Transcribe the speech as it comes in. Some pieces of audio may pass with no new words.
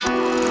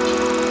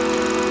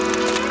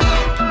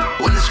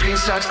screen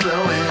starts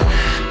glowing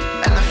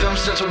and the film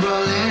starts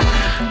rolling.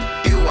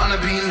 You wanna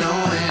be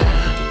knowing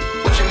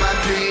what you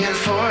might be in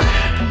for.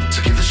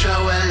 So give the show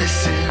a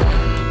listen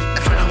and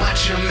find out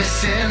what you're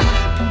missing.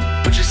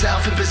 Put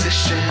yourself in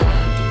position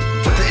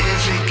with the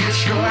Is It Good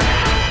score.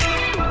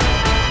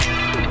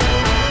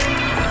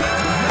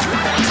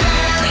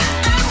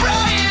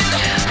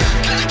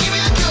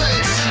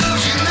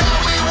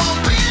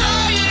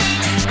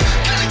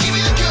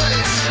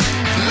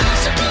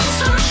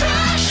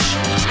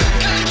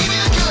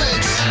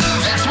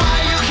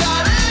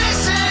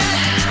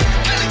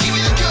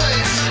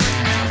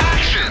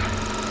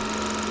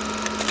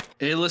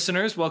 Hey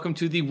listeners, welcome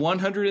to the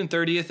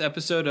 130th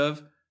episode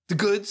of The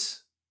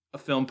Goods, a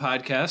film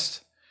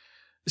podcast.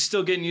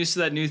 Still getting used to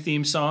that new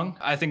theme song.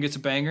 I think it's a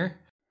banger.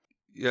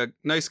 Yeah,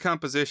 nice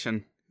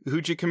composition.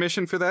 Who'd you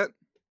commission for that?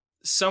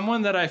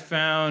 Someone that I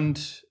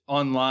found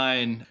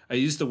online. I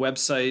used the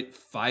website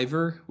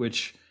Fiverr,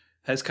 which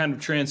has kind of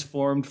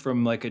transformed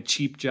from like a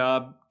cheap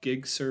job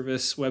gig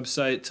service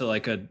website to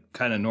like a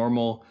kind of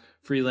normal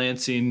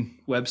freelancing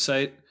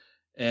website.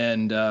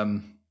 And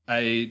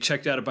I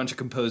checked out a bunch of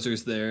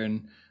composers there,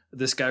 and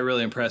this guy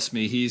really impressed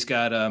me. He's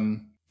got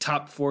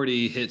top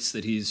 40 hits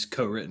that he's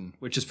co-written,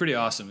 which is pretty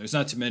awesome. There's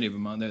not too many of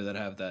them on there that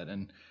have that,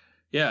 and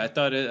yeah, I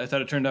thought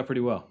it turned out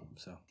pretty well.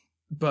 So,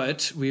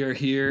 but we are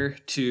here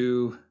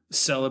to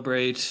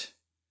celebrate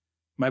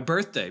my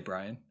birthday,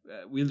 Brian.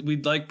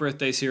 We'd like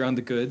birthdays here on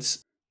The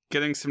Goods.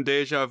 Getting some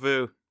deja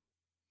vu.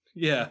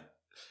 Yeah,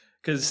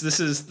 because this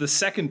is the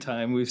second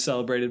time we've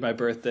celebrated my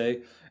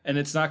birthday, and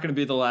it's not going to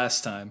be the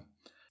last time.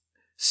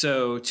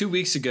 So 2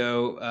 weeks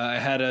ago, I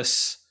had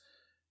us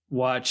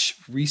watch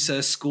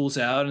Recess School's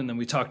Out, and then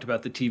we talked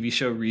about the TV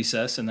show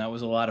Recess, and that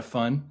was a lot of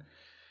fun.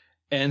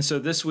 And so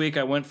this week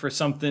I went for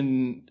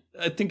something,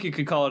 I think you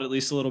could call it at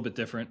least a little bit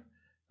different,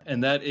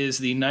 and that is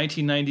the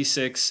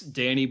 1996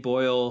 Danny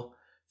Boyle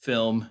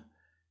film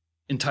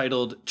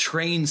entitled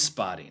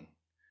Trainspotting.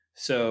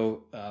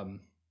 So,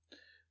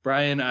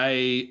 Brian,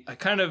 I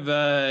kind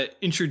of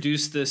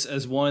introduced this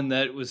as one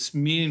that was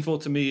meaningful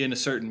to me in a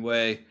certain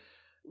way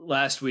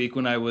last week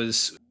when I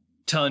was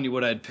telling you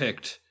what I'd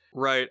picked.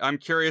 Right. I'm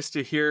curious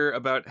to hear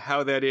about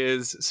how that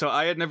is. So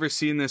I had never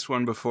seen this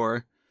one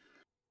before.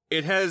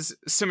 It has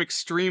some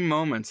extreme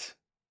moments.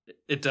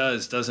 It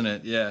does, doesn't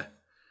it? Yeah.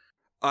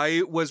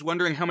 I was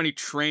wondering how many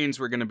trains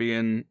were going to be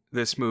in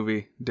this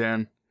movie,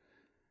 Dan.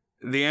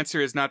 The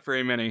answer is not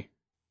very many.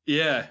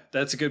 Yeah,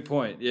 that's a good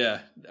point. Yeah.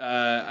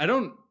 I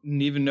don't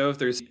even know if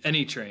there's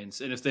any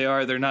trains. And if they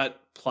are, they're not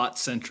plot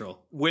central.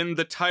 When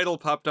the title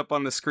popped up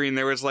on the screen,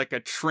 there was like a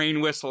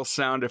train whistle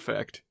sound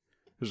effect.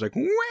 It was like,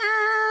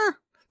 wah!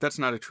 That's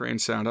not a train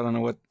sound. I don't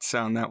know what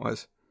sound that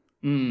was.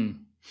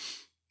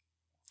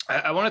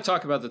 I want to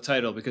talk about the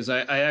title because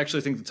I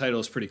actually think the title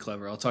is pretty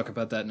clever. I'll talk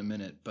about that in a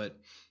minute. But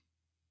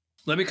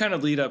let me kind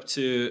of lead up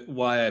to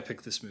why I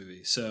picked this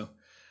movie. So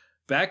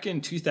back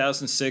in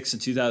 2006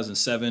 and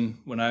 2007,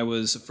 when I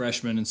was a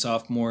freshman and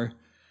sophomore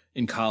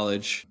in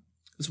college,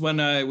 is when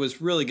I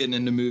was really getting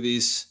into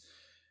movies,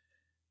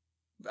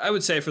 I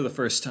would say for the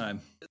first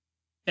time.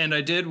 And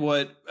I did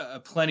what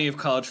plenty of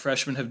college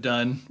freshmen have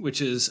done,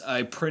 which is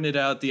I printed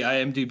out the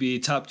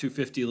IMDb top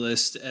 250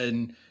 list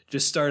and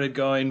just started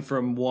going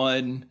from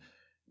one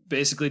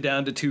basically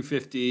down to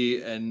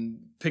 250 and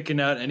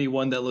picking out any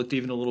one that looked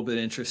even a little bit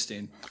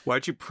interesting.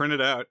 Why'd you print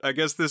it out? I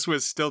guess this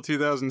was still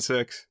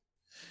 2006.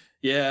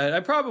 Yeah, I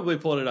probably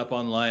pulled it up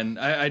online.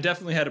 I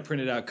definitely had a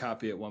printed out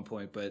copy at one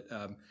point, but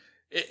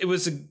it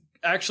was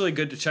actually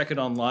good to check it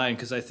online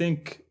because I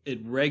think it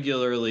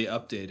regularly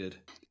updated.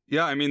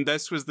 Yeah, I mean,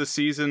 this was the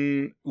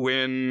season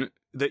when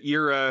the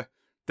era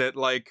that,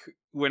 like,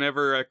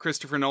 whenever a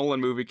Christopher Nolan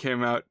movie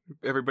came out,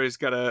 everybody's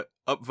got to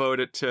upvote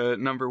it to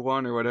number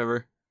one or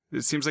whatever.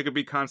 It seems like it'd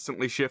be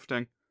constantly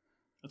shifting.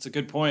 That's a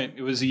good point.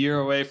 It was a year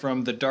away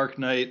from The Dark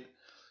Knight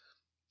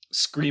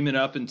screaming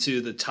up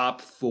into the top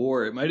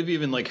 4. It might have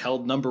even like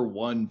held number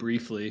 1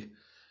 briefly.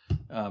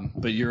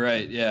 But you're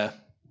right. Yeah.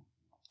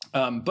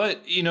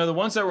 But you know, the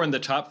ones that were in the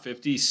top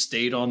 50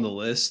 stayed on the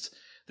list.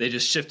 They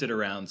just shifted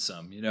around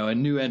some, you know,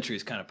 and new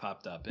entries kind of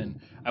popped up, and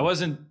I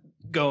wasn't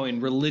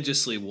going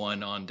religiously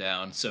one on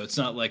down. So it's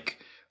not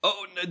like,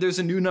 oh, there's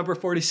a new number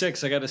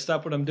 46. I got to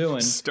stop what I'm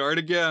doing. Start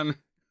again.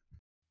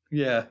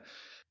 Yeah.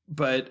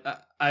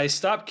 But I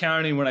stopped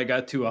counting when I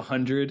got to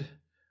 100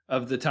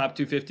 of the top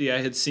 250 I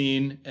had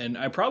seen, and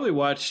I probably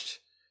watched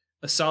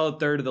a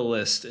solid third of the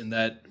list in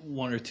that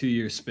 1 or 2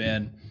 year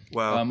span.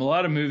 Wow. A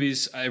lot of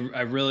movies I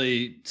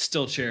really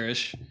still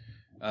cherish.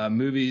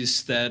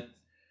 Movies that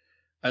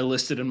I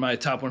listed in my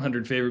top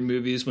 100 favorite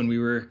movies when we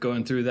were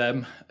going through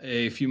them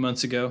a few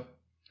months ago.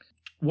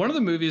 One of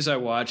the movies I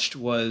watched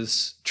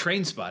was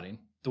Trainspotting,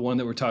 the one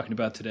that we're talking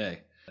about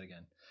today.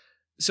 Again.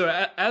 So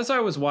as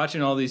I was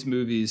watching all these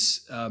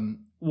movies,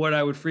 what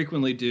I would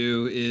frequently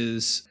do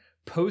is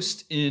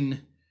post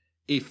in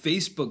a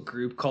Facebook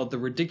group called the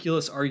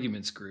Ridiculous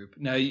Arguments Group.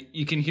 Now,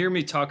 you can hear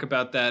me talk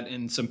about that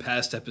in some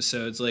past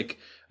episodes. Like,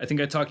 I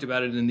think I talked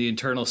about it in the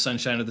Eternal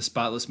Sunshine of the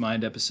Spotless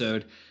Mind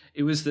episode.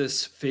 It was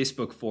this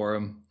Facebook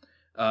forum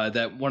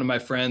that one of my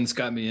friends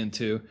got me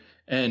into.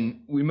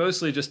 And we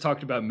mostly just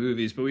talked about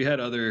movies, but we had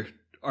other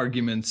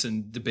arguments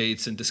and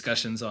debates and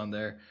discussions on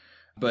there.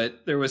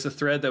 But there was a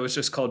thread that was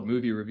just called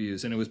movie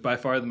reviews, and it was by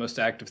far the most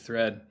active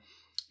thread.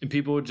 And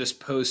people would just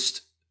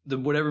post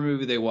whatever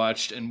movie they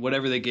watched and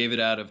whatever they gave it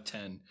out of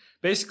 10.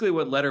 Basically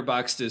what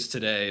Letterboxd is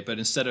today, but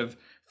instead of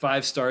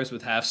 5 stars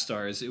with half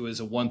stars, it was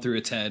a 1 through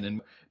a 10,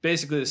 and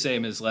basically the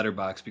same as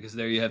Letterboxd, because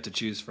there you have to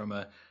choose from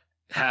a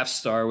half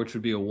star, which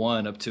would be a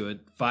 1, up to a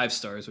 5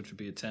 stars, which would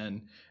be a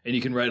 10, and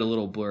you can write a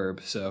little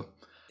blurb. So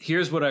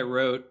here's what I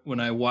wrote when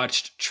I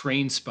watched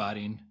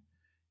Trainspotting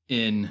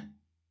in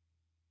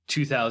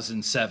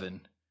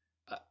 2007.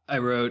 I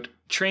wrote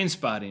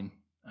Trainspotting.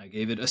 I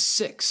gave it a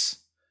 6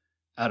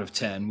 out of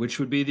 10, which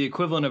would be the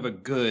equivalent of a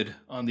good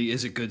on the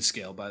is it good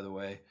scale, by the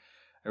way.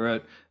 I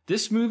wrote,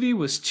 this movie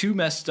was too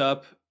messed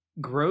up,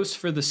 gross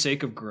for the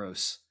sake of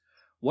gross.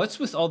 What's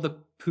with all the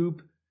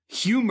poop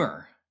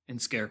humor, in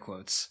scare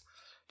quotes?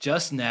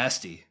 Just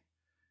nasty.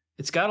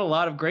 It's got a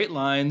lot of great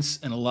lines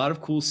and a lot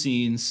of cool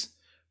scenes,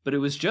 but it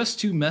was just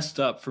too messed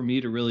up for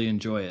me to really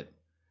enjoy it.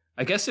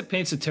 I guess it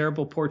paints a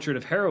terrible portrait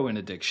of heroin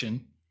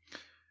addiction,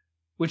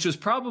 which was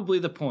probably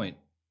the point.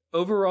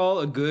 Overall,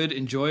 a good,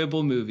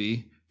 enjoyable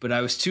movie, but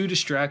I was too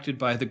distracted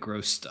by the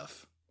gross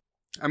stuff.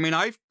 I mean,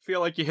 I feel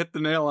like you hit the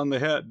nail on the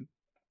head.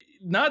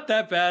 Not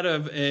that bad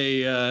of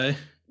a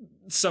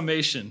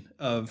summation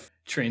of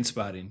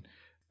Trainspotting,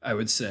 I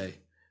would say.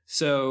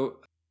 So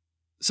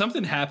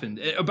something happened.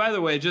 By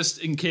the way, just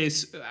in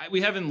case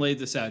we haven't laid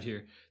this out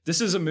here, this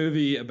is a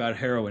movie about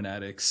heroin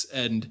addicts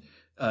and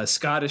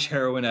Scottish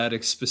heroin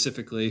addicts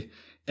specifically.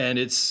 And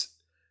it's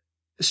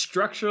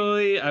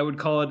structurally, I would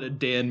call it a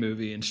Dan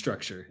movie in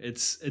structure.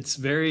 It's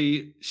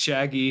very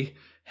shaggy,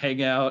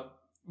 hangout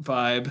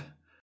vibe.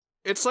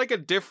 It's like a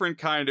different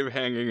kind of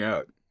hanging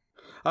out.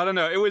 I don't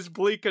know. It was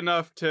bleak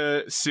enough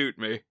to suit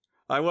me.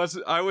 I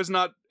was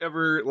not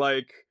ever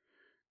like,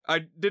 I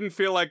didn't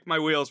feel like my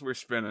wheels were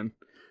spinning.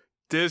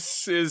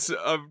 This is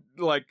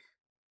like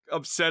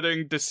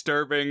upsetting,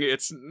 disturbing.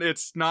 It's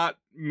not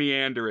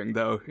meandering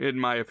though, in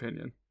my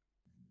opinion.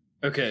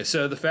 Okay,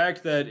 so the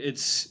fact that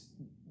it's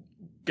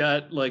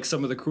got like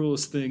some of the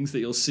cruelest things that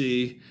you'll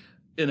see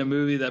in a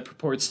movie that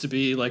purports to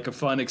be like a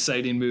fun,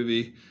 exciting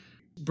movie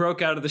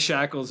broke out of the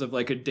shackles of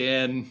like a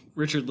Dan,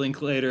 Richard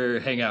Linklater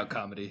hangout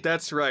comedy.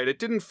 That's right. It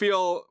didn't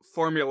feel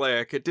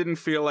formulaic. It didn't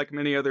feel like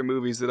many other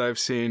movies that I've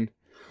seen.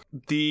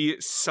 The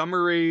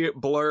summary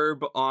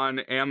blurb on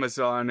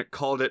Amazon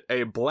called it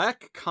a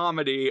black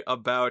comedy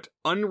about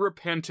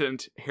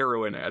unrepentant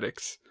heroin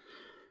addicts.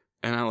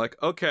 And I'm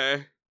like,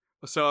 okay,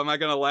 so am I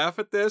going to laugh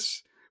at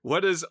this?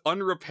 What does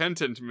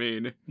unrepentant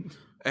mean?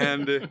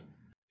 And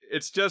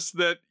it's just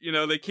that, you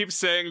know, they keep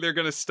saying they're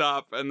going to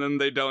stop and then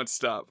they don't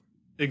stop.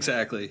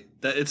 Exactly.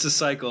 That it's a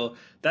cycle.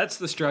 That's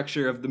the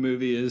structure of the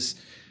movie. Is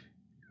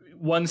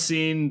one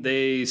scene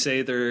they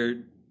say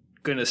they're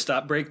going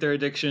to break their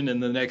addiction,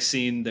 and the next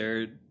scene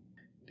they're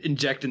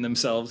injecting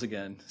themselves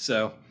again.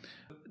 So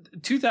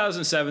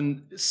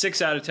 2007,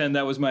 6 out of 10,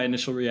 that was my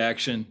initial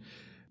reaction.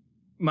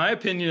 My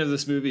opinion of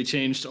this movie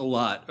changed a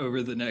lot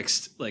over the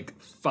next like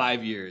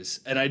 5 years,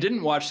 and I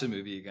didn't watch the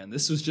movie again.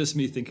 This was just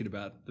me thinking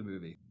about the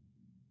movie.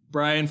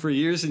 Brian, for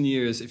years and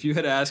years, if you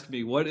had asked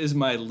me what is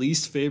my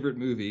least favorite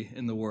movie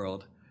in the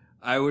world,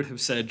 I would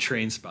have said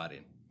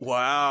Trainspotting.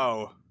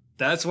 Wow.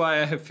 That's why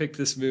I have picked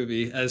this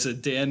movie as a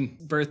Dan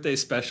birthday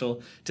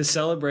special to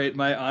celebrate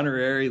my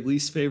honorary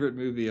least favorite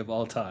movie of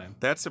all time.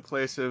 That's a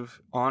place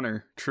of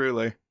honor,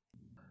 truly.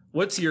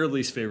 What's your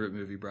least favorite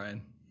movie,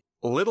 Brian?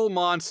 Little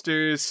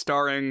Monsters,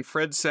 starring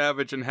Fred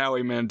Savage and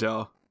Howie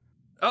Mandel.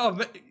 Oh,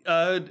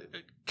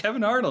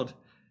 Kevin Arnold.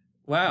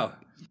 Wow.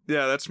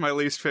 Yeah, that's my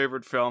least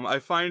favorite film. I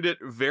find it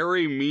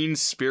very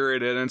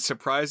mean-spirited and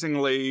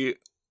surprisingly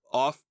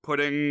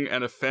off-putting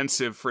and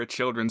offensive for a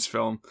children's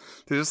film.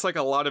 There's just like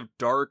a lot of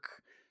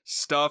dark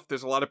stuff.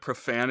 There's a lot of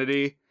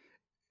profanity.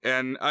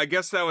 And I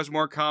guess that was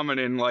more common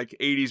in like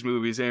 80s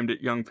movies aimed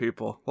at young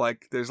people.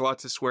 Like there's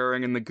lots of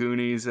swearing in The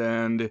Goonies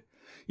and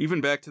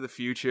even Back to the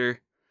Future.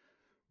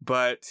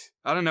 But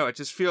I don't know, it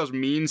just feels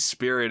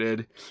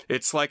mean-spirited.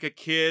 It's like a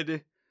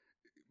kid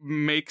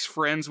makes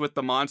friends with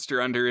the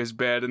monster under his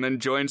bed and then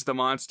joins the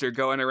monster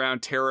going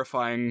around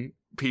terrifying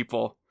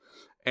people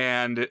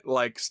and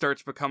like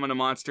starts becoming a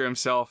monster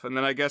himself. And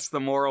then I guess the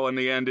moral in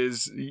the end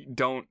is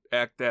don't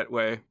act that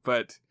way.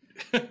 But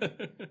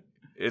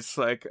it's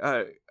like,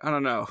 I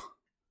don't know.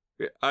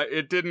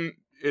 It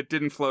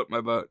didn't float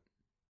my boat.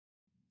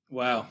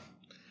 Wow.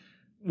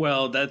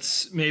 Well,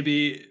 that's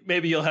maybe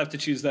you'll have to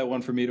choose that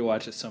one for me to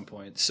watch at some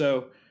point.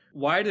 So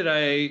why did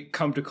I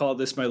come to call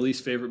this my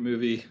least favorite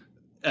movie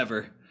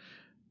ever?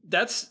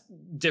 That's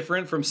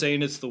different from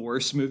saying it's the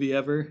worst movie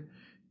ever.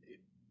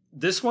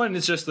 This one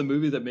is just the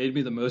movie that made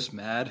me the most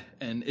mad,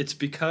 and it's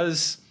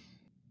because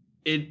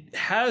it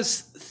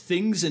has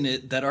things in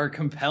it that are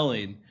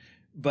compelling,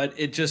 but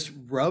it just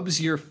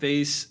rubs your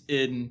face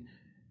in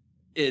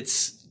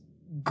its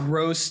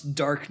gross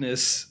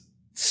darkness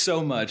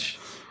so much.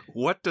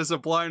 What does a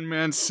blind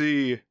man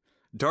see?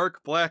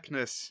 Dark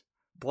blackness,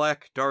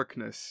 black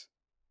darkness.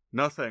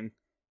 Nothing.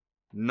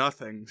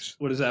 Nothings.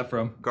 What is that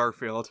from?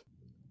 Garfield.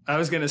 I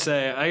was going to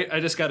say, I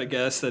just got to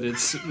guess that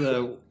it's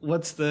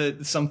what's the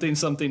something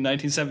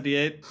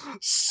 1978?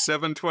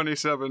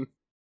 727.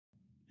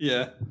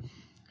 Yeah.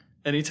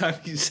 Anytime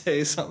you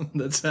say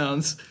something that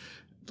sounds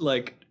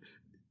like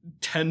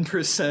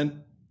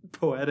 10%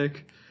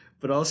 poetic,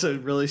 but also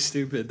really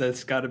stupid,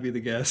 that's got to be the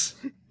guess.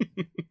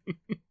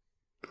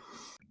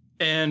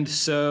 And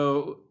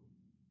so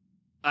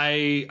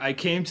I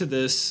came to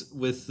this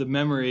with the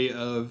memory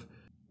of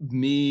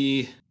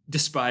me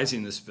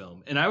despising this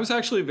film. And I was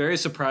actually very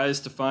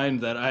surprised to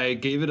find that I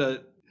gave it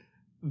a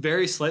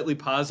very slightly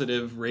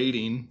positive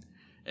rating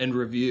and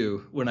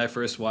review when I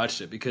first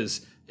watched it,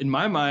 because in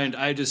my mind,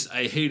 I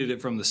hated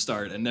it from the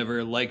start and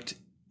never liked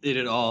it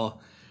at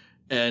all,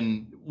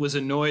 and was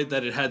annoyed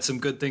that it had some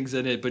good things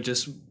in it, but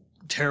just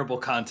terrible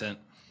content.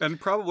 And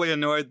probably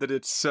annoyed that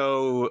it's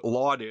so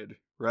lauded,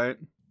 right?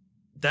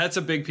 That's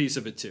a big piece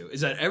of it too,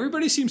 is that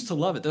everybody seems to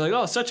love it. They're like,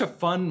 oh, such a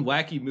fun,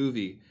 wacky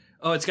movie.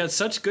 Oh, it's got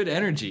such good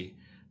energy.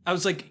 I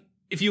was like,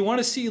 if you want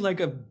to see like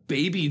a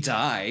baby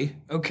die,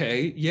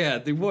 okay, yeah,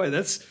 boy,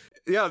 that's...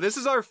 Yeah, this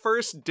is our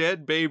first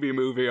dead baby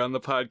movie on the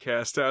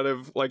podcast out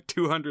of like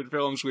 200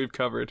 films we've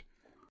covered.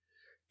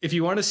 If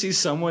you want to see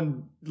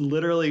someone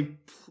literally...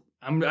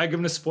 I'm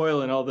going to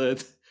spoil in all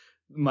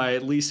my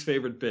least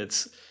favorite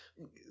bits.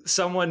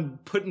 Someone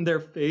putting their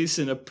face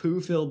in a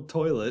poo-filled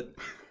toilet.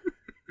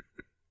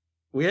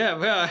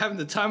 Yeah, having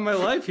the time of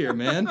my life here,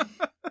 man.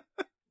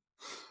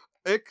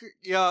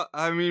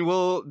 I mean,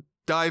 we'll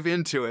dive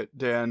into it,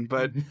 Dan,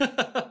 but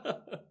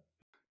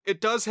it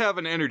does have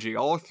an energy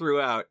all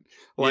throughout.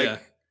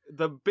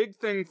 The big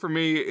thing for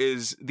me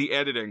is the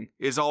editing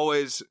is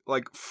always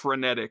like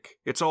frenetic.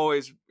 It's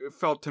always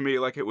felt to me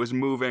like it was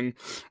moving,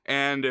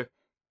 and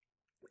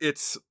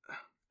it's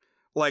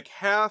like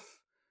half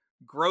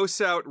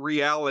gross out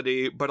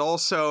reality, but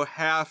also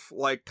half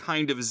like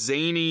kind of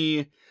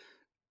zany,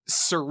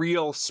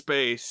 surreal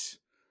space.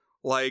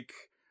 Like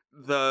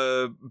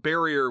the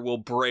barrier will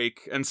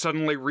break and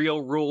suddenly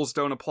real rules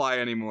don't apply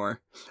anymore.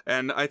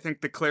 And I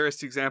think the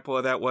clearest example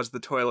of that was the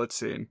toilet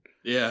scene.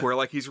 Yeah. Where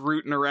like he's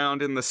rooting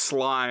around in the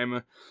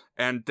slime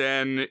and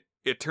then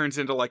it turns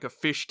into like a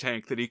fish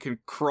tank that he can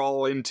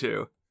crawl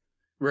into.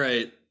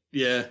 Right.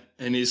 Yeah.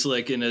 And he's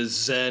like in a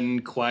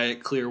zen,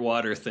 quiet, clear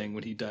water thing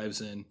when he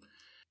dives in.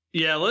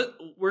 Yeah.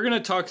 We're going to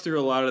talk through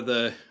a lot of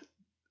the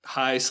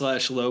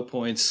high/low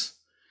points.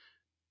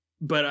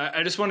 But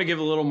I just want to give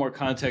a little more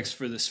context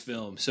for this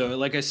film. So,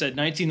 like I said,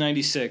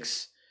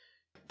 1996.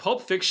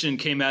 Pulp Fiction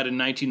came out in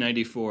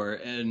 1994.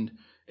 And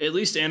at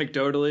least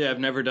anecdotally,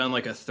 I've never done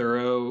like a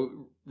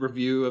thorough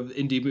review of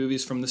indie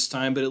movies from this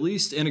time. But at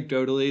least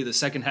anecdotally, the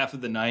second half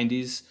of the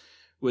 90s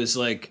was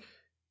like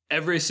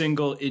every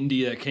single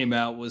indie that came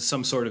out was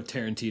some sort of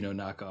Tarantino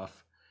knockoff.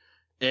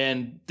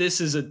 And this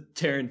is a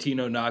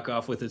Tarantino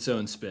knockoff with its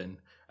own spin.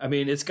 I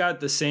mean, it's got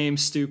the same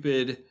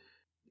stupid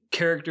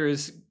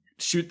characters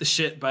shoot the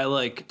shit by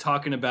like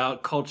talking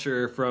about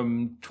culture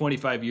from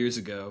 25 years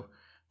ago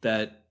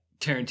that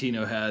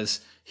Tarantino has.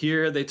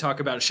 Here they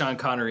talk about Sean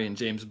Connery and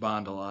James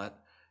Bond a lot,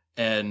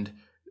 and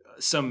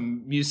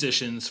some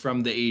musicians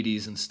from the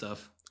 80s and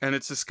stuff. And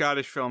it's a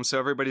Scottish film, so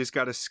everybody's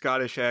got a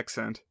Scottish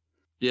accent.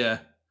 Yeah.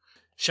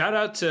 Shout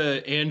out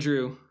to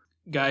Andrew,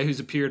 guy who's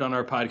appeared on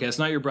our podcast,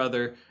 not your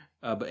brother,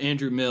 but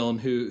Andrew Milne,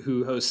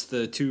 who hosts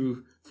the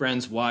Two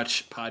Friends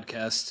Watch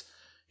podcast.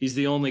 He's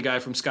the only guy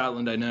from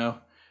Scotland I know.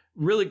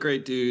 Really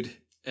great dude,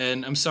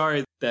 and I'm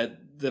sorry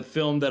that the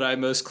film that I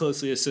most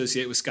closely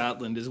associate with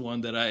Scotland is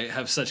one that I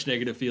have such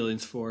negative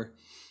feelings for.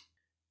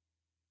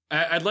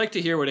 I'd like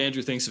to hear what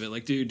Andrew thinks of it.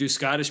 Like, do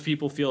Scottish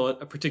people feel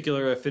a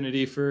particular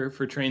affinity for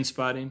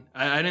Trainspotting?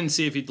 I didn't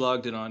see if he'd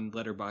logged it on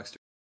Letterboxd.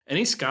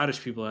 Any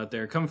Scottish people out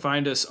there, come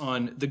find us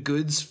on the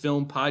Goods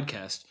Film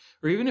Podcast.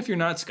 Or even if you're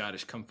not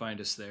Scottish, come find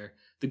us there.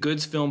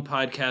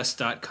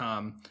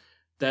 thegoodsfilmpodcast.com.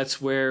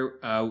 That's where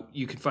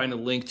you can find a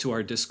link to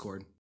our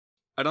Discord.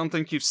 I don't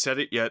think you've said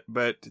it yet,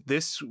 but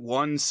this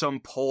won some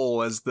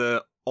poll as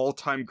the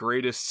all-time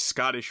greatest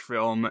Scottish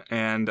film,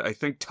 and I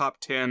think top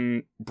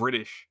 10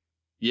 British.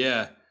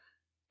 Yeah.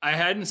 I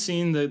hadn't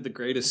seen the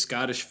greatest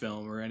Scottish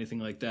film or anything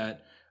like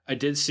that. I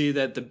did see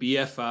that the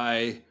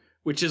BFI,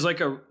 which is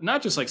like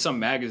not just like some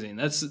magazine,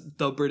 that's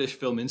the British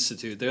Film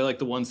Institute. They're like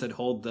the ones that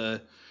hold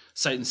the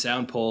Sight and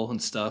Sound poll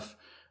and stuff.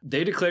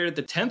 They declared it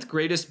the 10th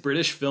greatest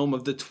British film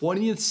of the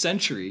 20th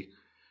century.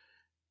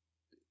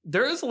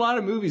 There is a lot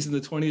of movies in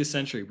the 20th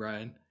century,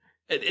 Brian.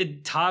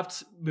 It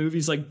topped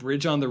movies like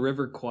Bridge on the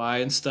River Kwai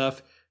and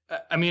stuff.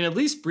 I mean, at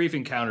least Brief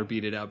Encounter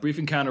beat it out. Brief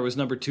Encounter was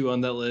number 2 on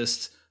that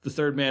list. The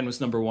Third Man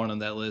was number 1 on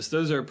that list.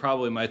 Those are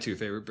probably my 2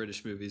 favorite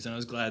British movies, and I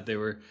was glad they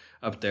were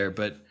up there.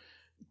 But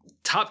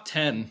top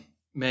 10,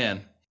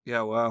 man.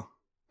 Yeah, wow.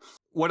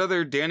 What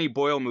other Danny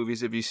Boyle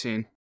movies have you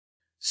seen?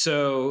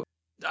 So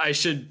I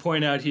should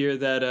point out here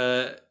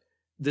that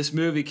this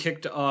movie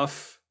kicked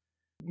off,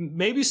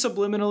 maybe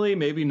subliminally,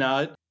 maybe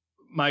not,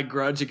 my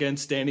grudge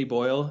against Danny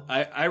Boyle.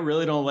 I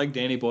really don't like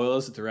Danny Boyle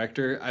as a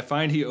director. I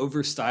find he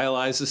over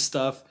stylizes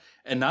stuff,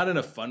 and not in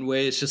a fun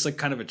way. It's just like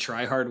kind of a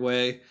try hard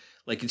way.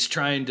 Like it's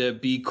trying to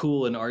be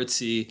cool and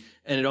artsy,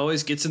 and it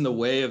always gets in the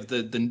way of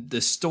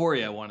the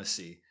story I want to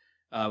see.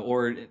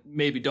 Or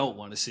maybe don't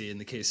want to see in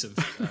the case of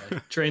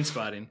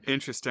Trainspotting.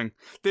 Interesting.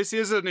 This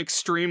is an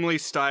extremely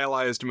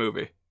stylized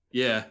movie.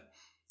 Yeah.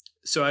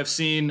 So I have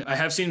seen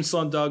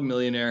Slumdog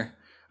Millionaire.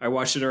 I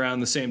watched it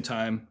around the same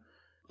time,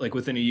 like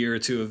within a year or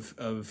two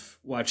of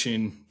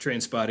watching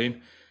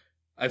Trainspotting.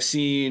 I've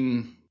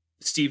seen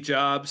Steve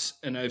Jobs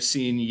and I've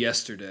seen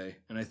Yesterday,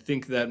 and I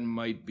think that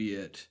might be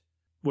it.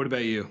 What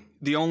about you?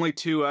 The only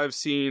two I've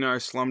seen are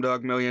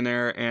Slumdog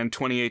Millionaire and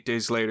 28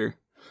 Days Later,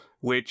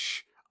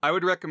 which I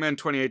would recommend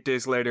 28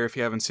 Days Later if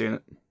you haven't seen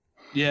it.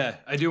 Yeah,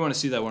 I do want to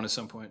see that one at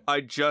some point.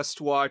 I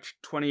just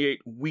watched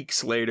 28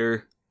 Weeks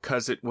Later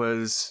because it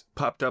was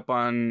popped up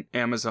on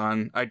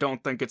Amazon. I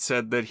don't think it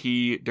said that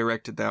he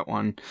directed that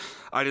one.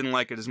 I didn't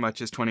like it as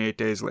much as 28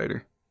 Days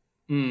Later.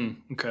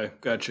 Okay,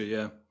 gotcha,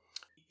 yeah.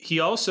 He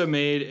also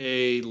made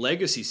a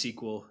legacy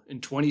sequel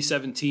in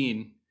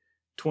 2017,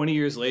 20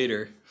 years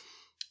later,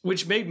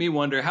 which made me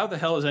wonder, how the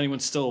hell is anyone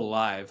still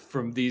alive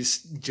from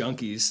these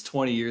junkies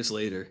 20 years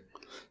later?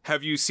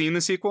 Have you seen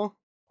the sequel?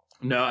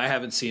 No, I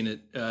haven't seen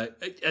it.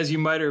 As you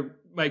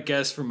might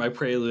guess from my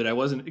prelude, I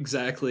wasn't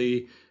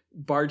exactly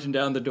barging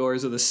down the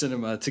doors of the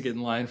cinema to get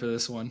in line for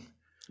this one.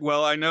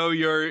 Well, I know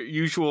your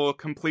usual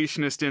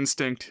completionist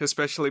instinct,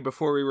 especially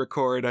before we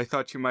record. I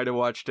thought you might have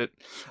watched it.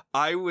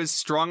 I was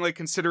strongly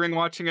considering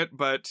watching it,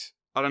 but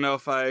I don't know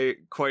if I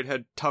quite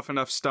had tough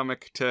enough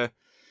stomach to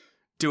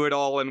do it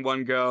all in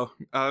one go.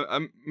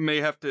 I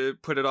may have to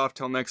put it off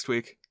till next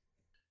week.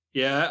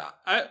 Yeah,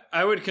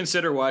 I would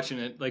consider watching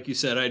it. Like you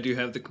said, I do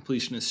have the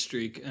completionist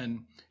streak,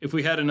 and if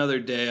we had another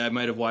day, I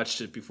might have watched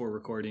it before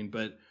recording,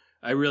 but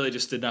I really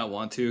just did not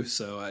want to,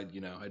 so I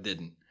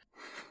didn't.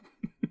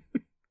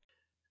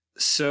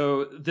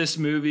 So this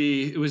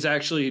movie, it was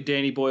actually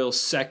Danny Boyle's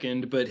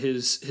second, but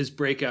his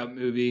breakout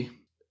movie.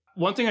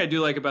 One thing I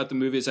do like about the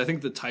movie is I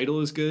think the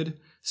title is good.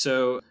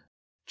 So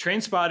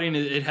Trainspotting,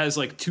 it has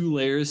like two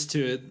layers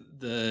to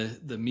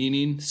the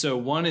meaning. So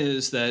one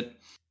is that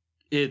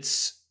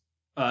it's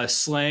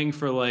slang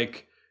for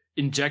like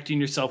injecting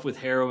yourself with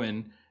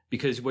heroin,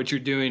 because what you're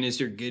doing is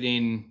you're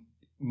getting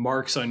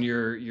marks on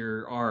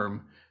your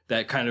arm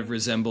that kind of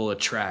resemble a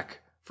track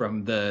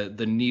from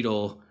the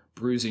needle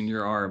bruising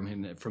your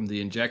arm from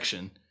the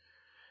injection.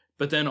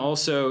 But then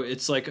also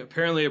it's like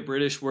apparently a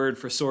British word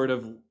for sort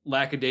of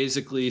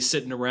lackadaisically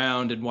sitting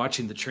around and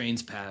watching the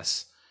trains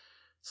pass.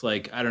 It's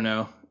like, I don't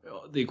know,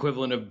 the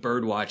equivalent of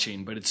bird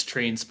watching, but it's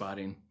train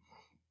spotting.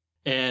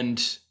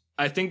 And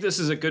I think this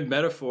is a good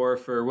metaphor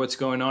for what's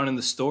going on in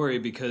the story,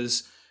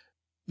 because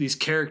these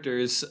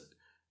characters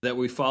that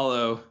we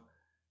follow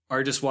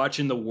are just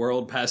watching the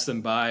world pass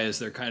them by as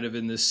they're kind of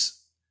in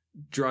this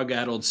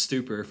drug-addled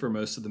stupor for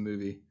most of the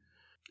movie.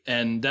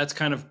 And that's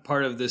kind of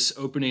part of this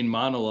opening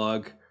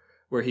monologue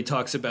where he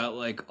talks about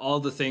like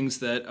all the things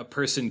that a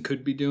person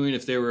could be doing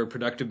if they were a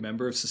productive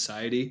member of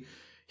society.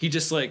 He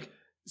just like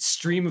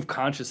stream of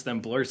conscious them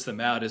blurts them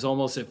out as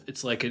almost if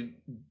it's like an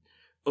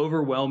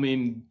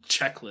overwhelming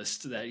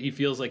checklist that he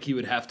feels like he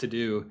would have to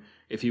do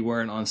if he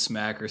weren't on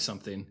smack or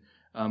something.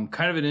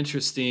 Kind of an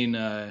interesting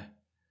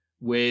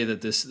way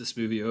that this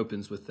movie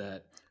opens with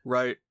that.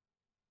 Right.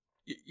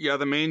 Yeah,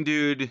 the main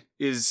dude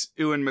is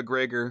Ewan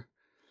McGregor,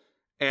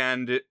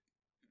 and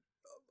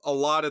a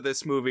lot of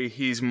this movie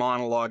he's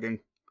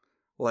monologuing.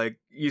 Like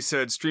you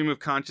said, stream of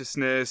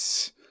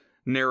consciousness,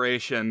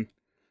 narration,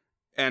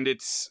 and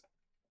it's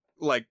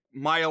like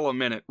mile a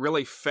minute,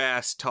 really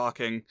fast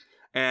talking,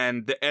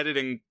 and the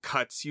editing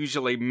cuts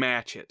usually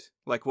match it.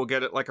 Like we'll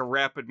get it like a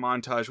rapid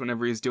montage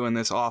whenever he's doing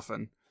this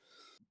often.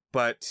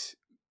 But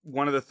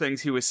one of the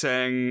things he was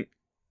saying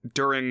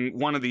during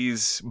one of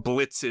these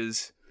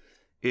blitzes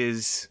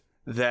is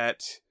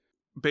that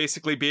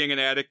basically being an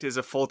addict is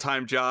a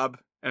full-time job,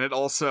 and it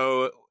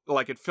also,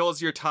 like, it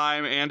fills your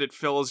time and it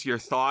fills your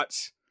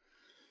thoughts.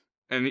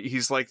 And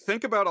he's like,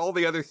 think about all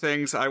the other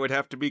things I would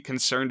have to be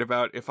concerned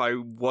about if I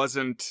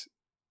wasn't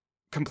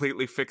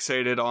completely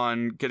fixated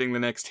on getting the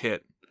next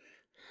hit.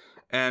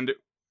 And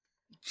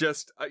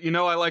just, I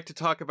like to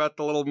talk about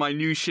the little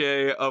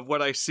minutiae of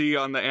what I see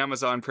on the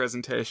Amazon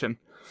presentation.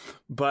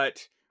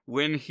 But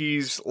when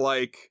he's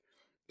like,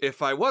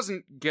 if I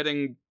wasn't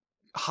getting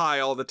high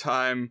all the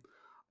time,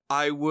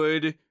 I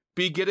would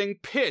be getting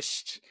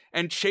pissed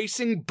and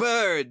chasing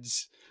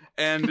birds.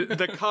 And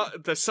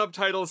the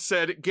subtitles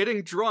said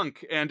getting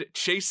drunk and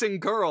chasing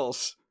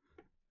girls.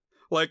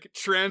 Like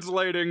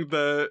translating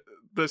the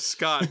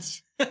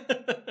Scots.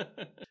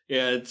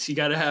 Yeah, you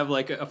got to have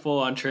like a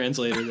full-on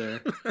translator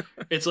there.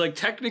 It's like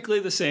technically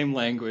the same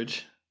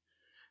language,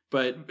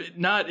 but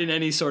not in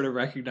any sort of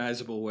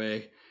recognizable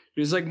way.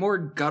 There's like more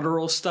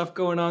guttural stuff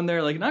going on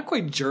there, like not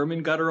quite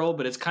German guttural,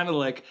 but it's kind of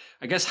like,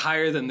 I guess,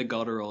 higher than the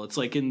guttural. It's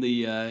like in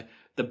the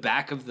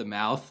back of the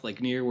mouth,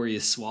 like near where you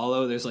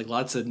swallow. There's like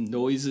lots of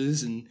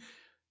noises and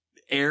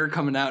air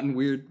coming out in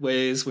weird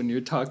ways when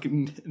you're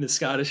talking in a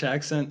Scottish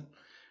accent.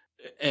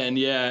 And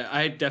yeah,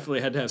 I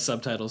definitely had to have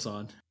subtitles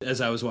on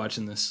as I was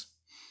watching this.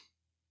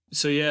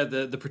 So yeah,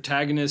 the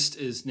protagonist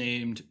is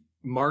named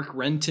Mark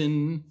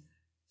Renton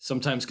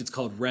Sometimes gets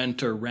called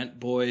Rent or Rent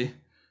Boy.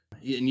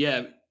 And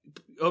yeah,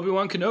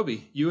 Obi-Wan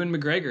Kenobi, Ewan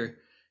McGregor.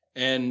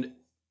 And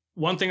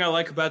one thing I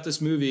like about this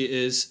movie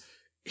is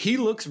he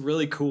looks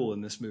really cool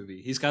in this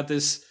movie. He's got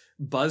this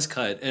buzz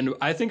cut, and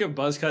I think of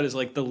buzz cut as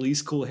like the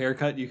least cool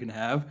haircut you can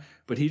have,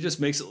 but he just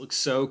makes it look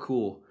so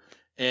cool.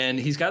 And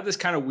he's got this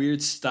kind of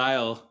weird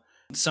style.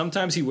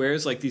 Sometimes he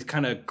wears like these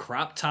kind of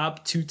crop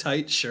top, too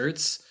tight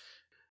shirts.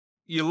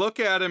 You look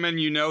at him and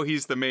you know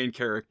he's the main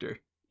character.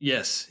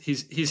 Yes,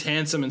 he's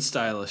handsome and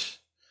stylish.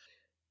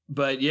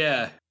 But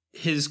yeah,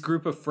 his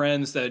group of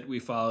friends that we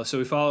follow. So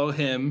we follow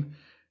him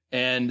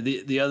and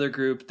the other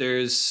group.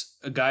 There's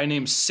a guy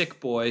named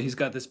Sick Boy. He's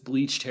got this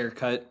bleached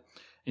haircut,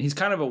 and he's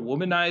kind of a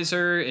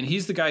womanizer, and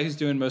he's the guy who's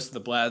doing most of the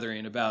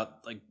blathering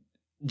about like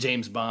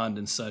James Bond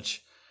and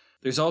such.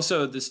 There's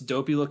also this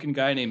dopey looking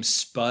guy named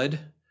Spud.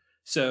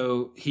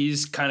 So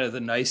he's kind of the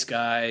nice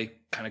guy,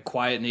 kind of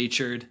quiet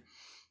natured.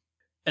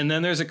 And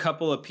then there's a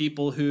couple of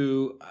people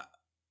who,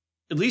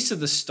 at least at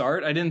the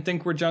start, I didn't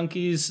think were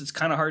junkies. It's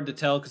kind of hard to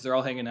tell because they're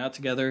all hanging out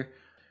together.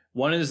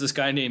 One is this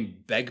guy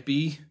named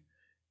Begbie,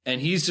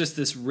 and he's just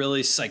this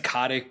really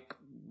psychotic,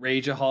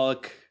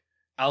 rageaholic,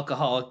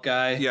 alcoholic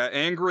guy. Yeah,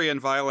 angry and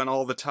violent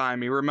all the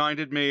time. He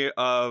reminded me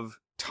of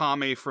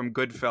Tommy from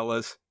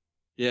Goodfellas.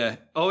 Yeah,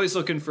 always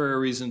looking for a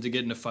reason to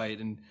get in a fight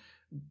and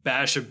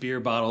bash a beer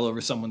bottle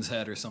over someone's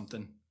head or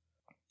something.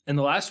 And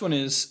the last one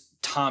is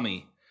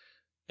Tommy.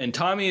 And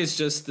Tommy is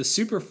just the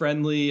super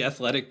friendly,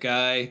 athletic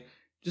guy,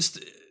 just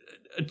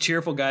a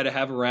cheerful guy to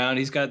have around.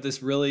 He's got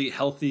this really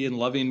healthy and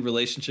loving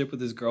relationship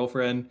with his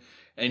girlfriend,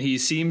 and he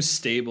seems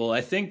stable.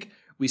 I think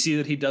we see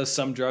that he does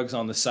some drugs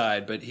on the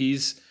side, but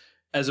he's,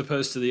 as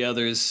opposed to the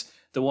others,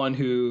 the one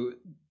who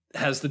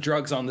has the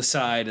drugs on the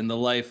side and the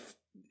life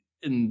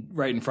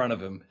right in front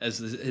of him as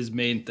his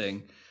main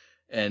thing.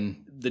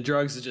 And the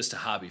drugs is just a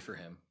hobby for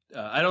him.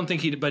 I don't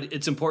think but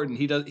it's important.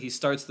 He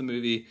starts the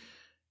movie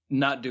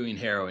not doing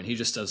heroin. He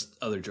just does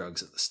other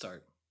drugs at the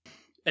start.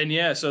 And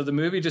yeah, so the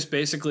movie just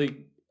basically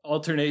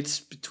alternates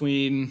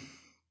between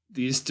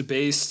these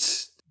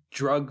debased,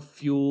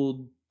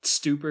 drug-fueled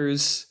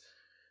stupors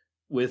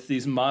with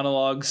these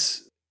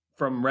monologues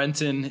from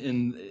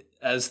Renton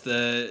as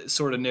the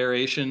sort of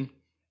narration,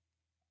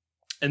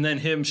 and then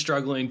him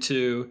struggling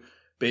to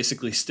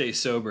basically stay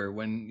sober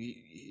when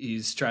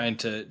he's trying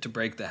to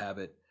break the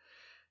habit.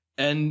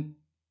 And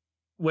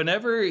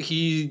whenever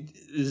he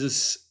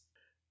is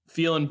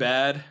feeling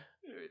bad,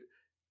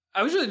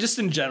 I was really just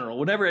in general,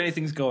 whenever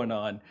anything's going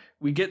on,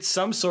 we get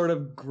some sort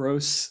of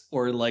gross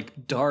or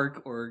like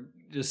dark or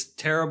just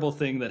terrible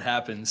thing that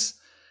happens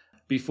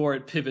before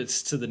it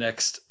pivots to the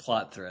next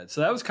plot thread.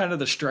 So that was kind of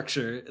the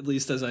structure, at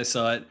least as I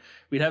saw it.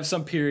 We'd have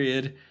some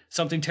period,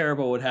 something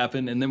terrible would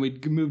happen, and then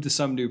we'd move to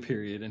some new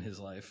period in his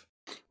life.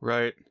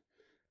 Right.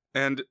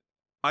 And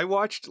I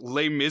watched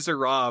Les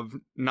Miserables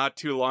not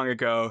too long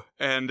ago,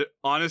 and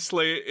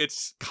honestly,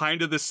 it's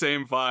kind of the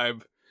same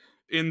vibe.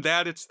 In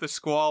that it's the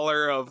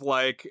squalor of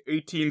like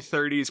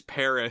 1830s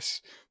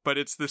Paris, but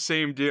it's the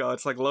same deal.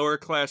 It's like lower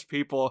class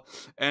people,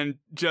 and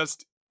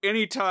just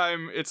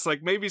anytime it's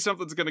like maybe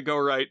something's gonna go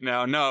right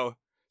now. No,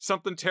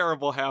 something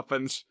terrible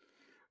happens.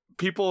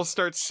 People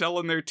start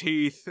selling their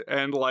teeth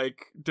and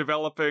like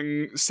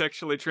developing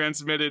sexually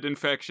transmitted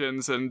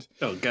infections and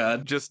oh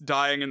god, just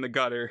dying in the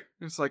gutter.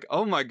 It's like,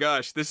 oh my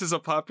gosh, this is a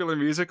popular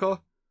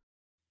musical?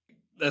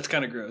 That's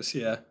kind of gross,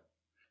 yeah.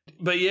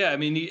 But yeah, I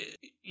mean,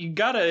 you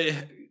gotta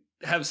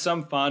have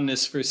some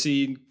fondness for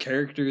seeing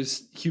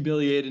characters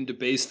humiliate and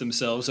debase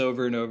themselves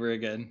over and over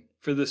again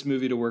for this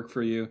movie to work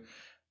for you.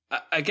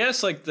 I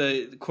guess like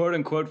the quote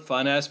unquote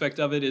fun aspect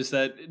of it is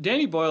that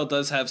Danny Boyle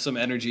does have some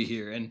energy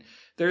here, and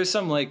there's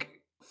some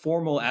like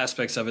formal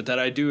aspects of it that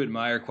I do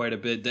admire quite a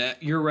bit.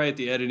 That you're right,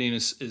 the editing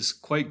is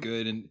quite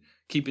good and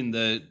keeping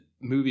the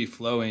movie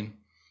flowing.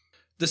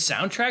 The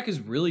soundtrack is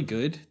really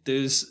good.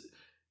 There's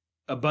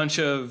a bunch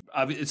of,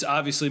 it's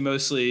obviously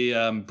mostly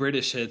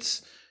British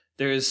hits.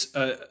 There's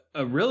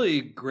a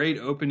really great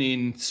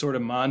opening sort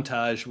of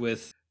montage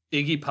with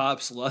Iggy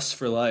Pop's Lust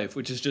for Life,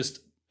 which is just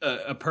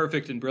a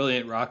perfect and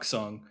brilliant rock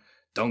song.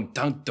 Dun,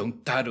 dun,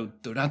 dun, da, dun,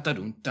 dun,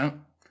 dun,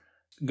 dun,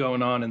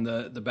 going on in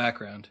the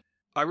background.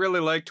 I really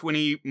liked when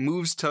he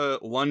moves to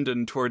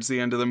London towards the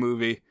end of the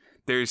movie.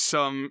 There's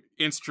some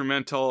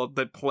instrumental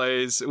that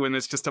plays when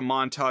it's just a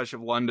montage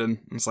of London.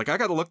 It's like, I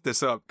gotta look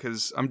this up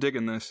because I'm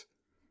digging this.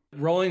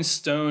 Rolling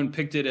Stone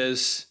picked it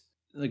as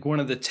like one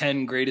of the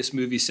 10 greatest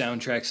movie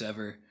soundtracks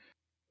ever.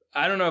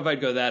 I don't know if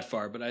I'd go that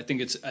far, but I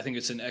think it's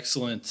an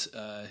excellent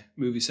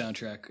movie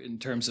soundtrack in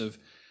terms of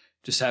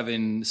just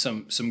having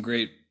some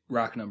great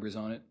rock numbers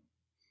on it.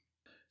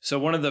 So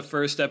one of the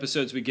first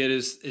episodes we get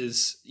is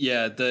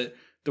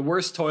the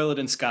worst toilet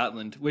in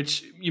Scotland,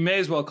 which you may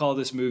as well call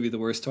this movie the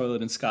worst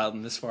toilet in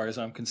Scotland as far as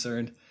I'm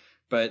concerned.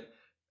 But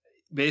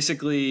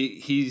basically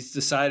he's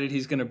decided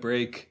he's going to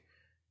break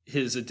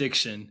his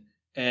addiction.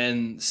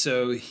 And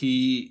so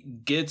he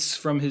gets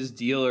from his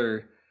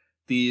dealer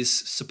these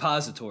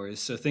suppositories,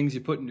 so things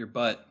you put in your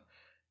butt,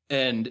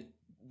 and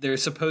they're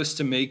supposed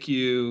to make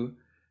you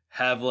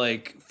have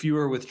like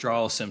fewer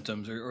withdrawal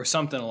symptoms or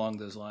something along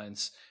those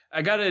lines.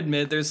 I gotta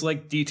admit, there's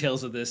like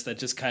details of this that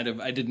just kind of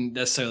I didn't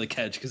necessarily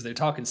catch because they're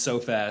talking so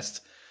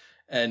fast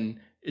and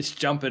it's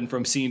jumping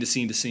from scene to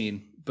scene to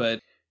scene.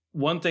 But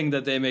one thing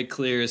that they make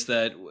clear is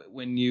that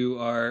when you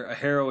are a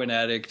heroin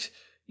addict,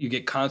 you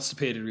get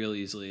constipated real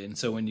easily. And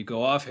so when you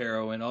go off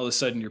heroin, all of a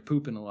sudden you're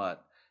pooping a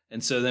lot.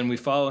 And so then we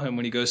follow him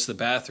when he goes to the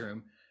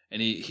bathroom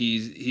and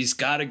he's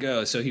got to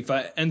go. So he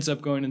ends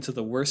up going into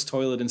the worst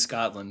toilet in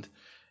Scotland.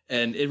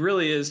 And it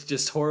really is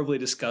just horribly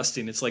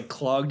disgusting. It's like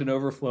clogged and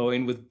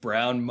overflowing with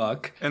brown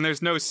muck. And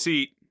there's no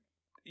seat.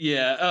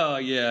 Yeah. Oh,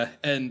 yeah.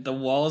 And the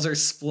walls are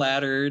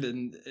splattered,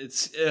 and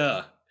it's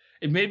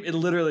it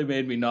literally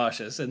made me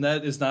nauseous. And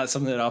that is not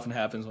something that often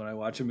happens when I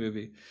watch a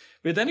movie.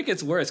 But then it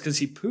gets worse because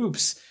he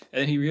poops,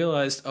 and he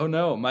realized, oh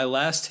no, my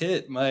last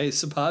hit, my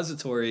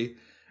suppository,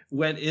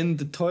 went in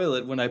the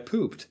toilet when I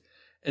pooped.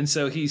 And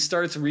so he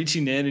starts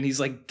reaching in, and he's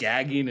like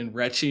gagging and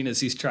retching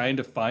as he's trying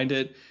to find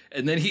it.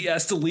 And then he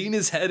has to lean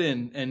his head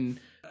in. And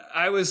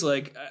I was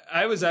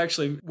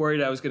actually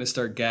worried I was going to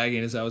start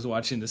gagging as I was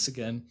watching this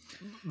again.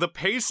 The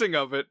pacing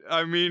of it,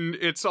 I mean,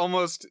 it's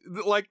almost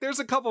like there's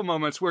a couple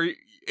moments where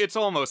it's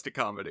almost a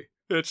comedy.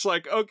 It's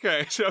like,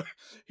 okay, so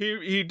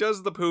he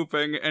does the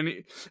pooping,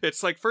 and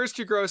it's like first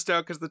you're grossed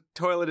out because the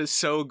toilet is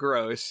so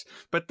gross.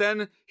 But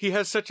then he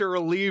has such a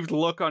relieved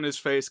look on his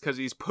face because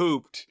he's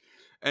pooped.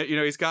 And,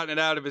 he's gotten it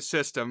out of his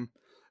system.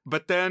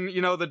 But then,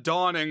 the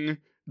dawning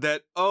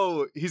that,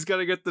 oh, he's got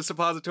to get the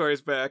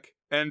suppositories back.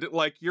 And,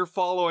 like, you're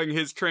following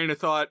his train of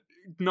thought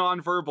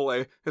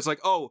non-verbally. It's like,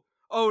 oh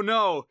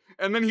no.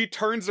 And then he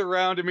turns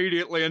around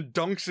immediately and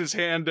dunks his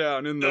hand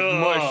down in the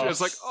mush.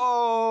 It's like,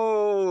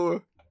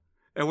 oh.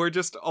 And we're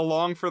just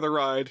along for the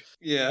ride.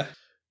 Yeah.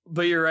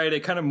 But you're right.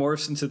 It kind of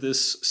morphs into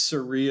this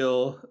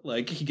surreal,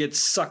 like, he gets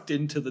sucked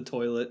into the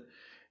toilet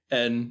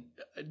and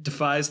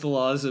defies the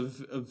laws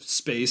of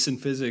space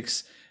and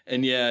physics.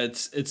 And yeah,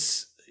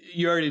 it's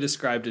you already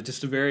described it,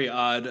 just a very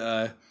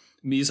odd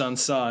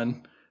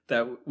mise-en-scène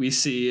that we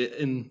see.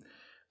 And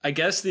I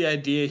guess the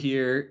idea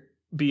here,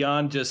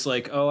 beyond just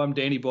like, oh, I'm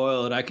Danny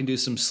Boyle and I can do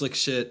some slick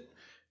shit,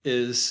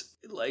 is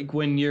like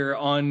when you're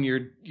on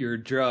your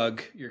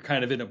drug, you're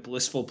kind of in a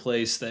blissful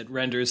place that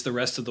renders the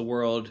rest of the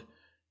world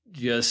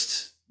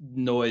just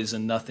noise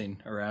and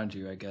nothing around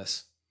you, I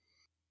guess.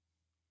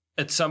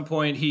 At some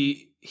point,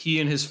 he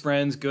and his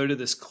friends go to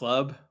this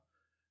club,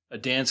 a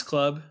dance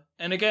club.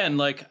 And again,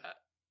 like,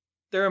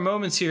 there are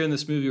moments here in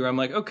this movie where I'm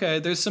like, okay,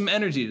 there's some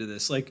energy to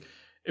this. Like,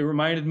 it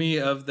reminded me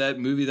of that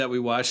movie that we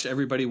watched,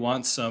 Everybody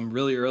Wants Some,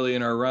 really early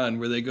in our run,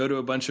 where they go to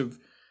a bunch of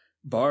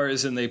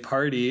bars and they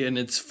party, and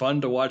it's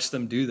fun to watch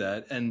them do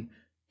that. And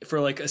for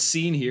like a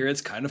scene here,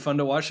 it's kind of fun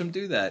to watch them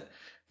do that.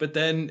 But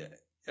then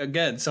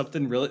again,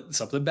 something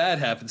bad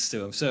happens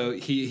to him. So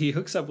he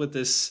hooks up with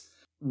this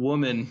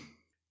woman,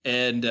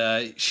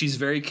 and she's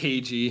very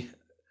cagey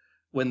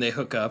when they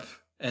hook up,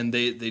 and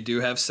they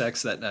do have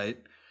sex that night.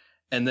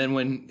 And then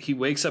when he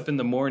wakes up in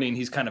the morning,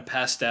 he's kind of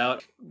passed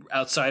out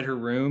outside her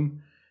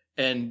room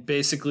and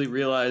basically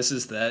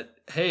realizes that,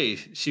 hey,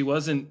 she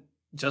wasn't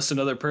just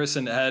another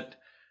person at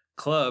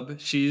club.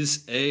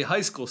 She's a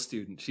high school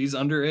student. She's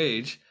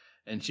underage,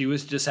 and she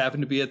was just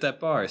happened to be at that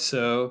bar.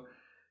 So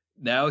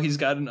now he's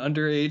got an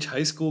underage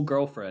high school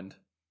girlfriend.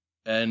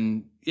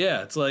 And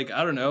yeah, it's like,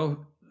 I don't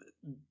know.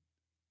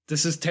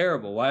 This is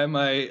terrible. Why am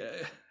I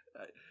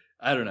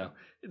don't know.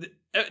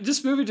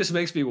 This movie just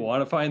makes me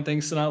want to find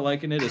things to not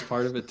like in it as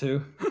part of it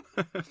too.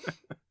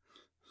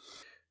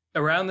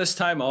 Around this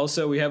time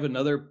also, we have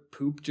another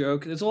poop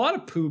joke. There's a lot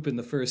of poop in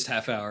the first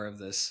half hour of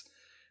this.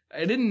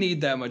 I didn't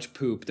need that much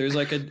poop. There's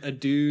like a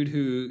dude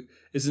who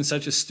is in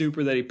such a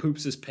stupor that he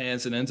poops his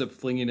pants and ends up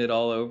flinging it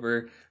all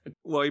over.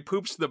 Well, he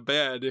poops the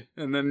bed,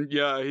 and then,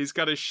 yeah, he's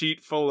got a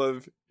sheet full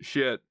of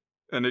shit,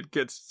 and it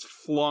gets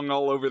flung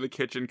all over the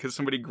kitchen because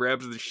somebody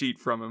grabs the sheet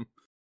from him.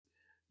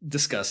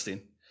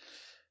 Disgusting.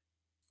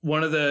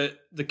 One of the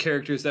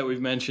characters that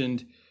we've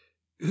mentioned,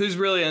 who's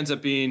really ends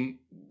up being,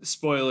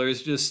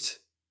 spoilers, just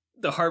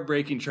the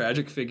heartbreaking,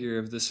 tragic figure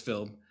of this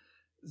film,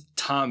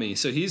 Tommy.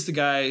 So he's the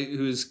guy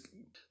who's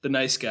the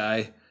nice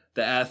guy,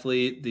 the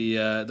athlete,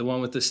 the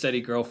one with the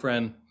steady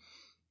girlfriend,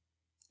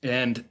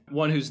 and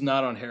one who's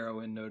not on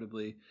heroin,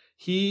 notably.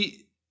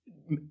 He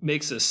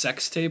makes a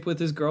sex tape with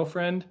his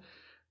girlfriend,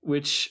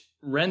 which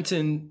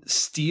Renton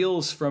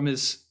steals from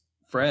his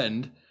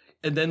friend,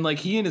 and then like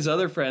he and his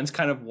other friends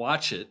kind of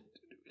watch it.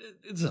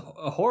 It's a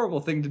horrible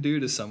thing to do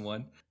to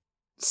someone.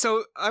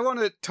 So I want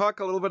to talk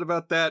a little bit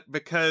about that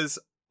because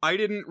I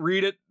didn't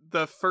read it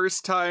the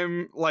first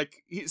time.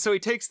 Like, so he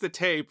takes the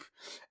tape,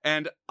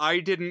 and I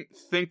didn't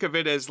think of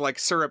it as like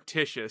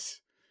surreptitious.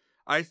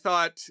 I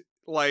thought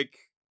like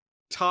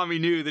Tommy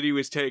knew that he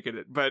was taking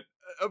it, but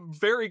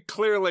very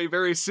clearly,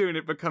 very soon,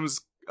 it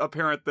becomes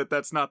apparent that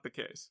that's not the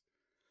case.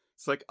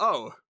 It's like,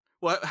 oh,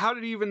 well, how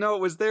did he even know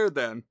it was there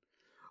then?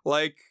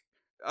 Like,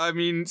 I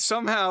mean,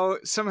 somehow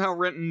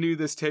Renton knew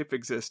this tape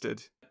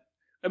existed.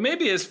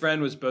 Maybe his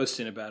friend was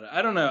boasting about it.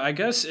 I don't know. I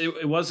guess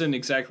it wasn't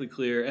exactly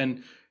clear.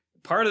 And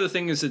part of the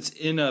thing is it's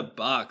in a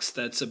box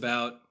that's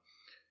about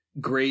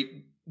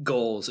great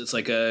goals. It's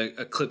like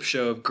a clip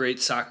show of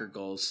great soccer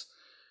goals.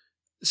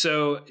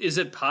 So is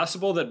it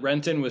possible that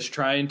Renton was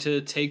trying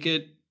to take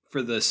it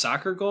for the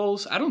soccer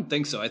goals? I don't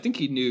think so. I think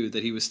he knew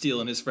that he was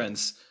stealing his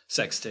friend's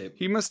sex tape.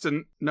 He must have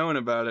known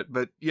about it,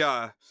 but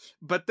yeah.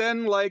 But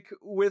then, like,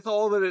 with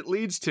all that it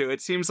leads to,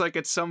 it seems like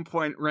at some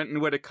point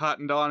Renton would have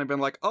cottoned on and been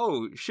like,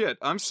 oh, shit,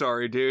 I'm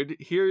sorry, dude.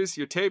 Here's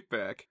your tape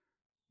back.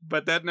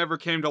 But that never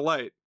came to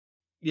light.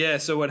 Yeah,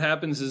 so what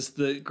happens is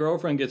the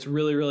girlfriend gets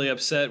really, really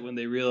upset when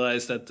they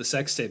realize that the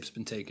sex tape's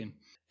been taken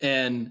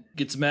and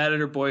gets mad at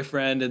her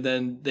boyfriend, and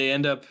then they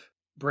end up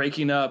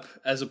breaking up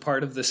as a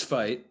part of this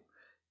fight.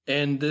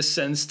 And this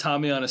sends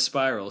Tommy on a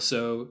spiral.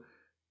 So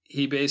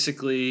he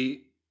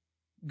basically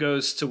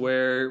goes to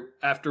where,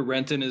 after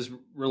Renton is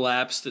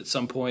relapsed at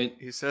some point,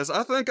 he says,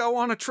 I think I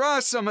want to try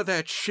some of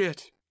that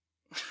shit.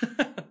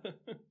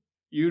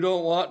 You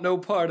don't want no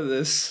part of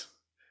this.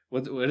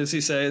 What does he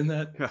say in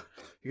that? Yeah.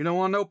 You don't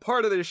want no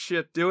part of this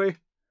shit, do we?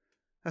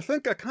 I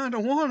think I kind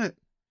of want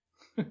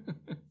it.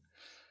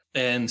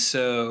 And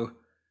so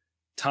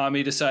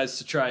Tommy decides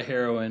to try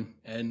heroin,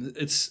 and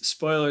it's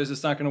spoilers,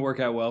 it's not going to work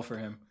out well for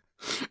him.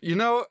 You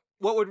know,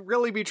 what would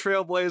really be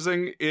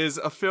trailblazing is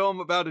a film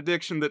about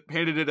addiction that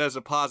painted it as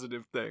a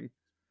positive thing.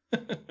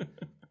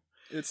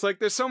 It's like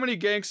there's so many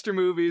gangster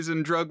movies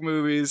and drug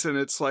movies, and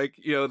it's like,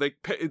 you know,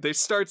 they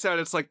starts out,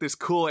 it's like this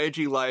cool,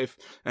 edgy life,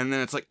 and then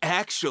it's like,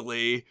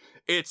 actually,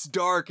 it's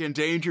dark and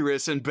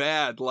dangerous and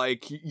bad,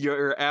 like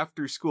your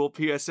after-school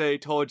PSA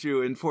told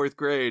you in 4th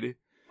grade.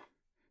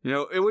 You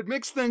know, it would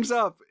mix things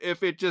up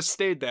if it just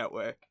stayed that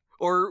way.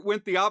 Or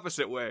went the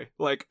opposite way.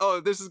 Like, oh,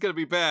 this is going to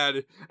be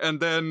bad,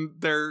 and then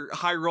they're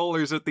high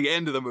rollers at the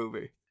end of the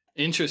movie.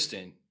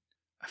 Interesting.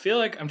 I feel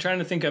like I'm trying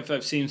to think if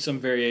I've seen some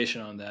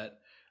variation on that.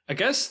 I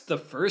guess the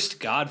first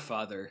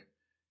Godfather,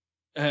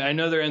 I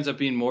know there ends up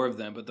being more of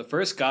them, but the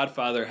first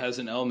Godfather has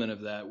an element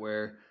of that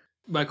where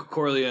Michael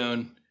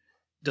Corleone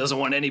doesn't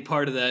want any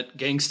part of that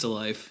gangsta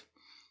life,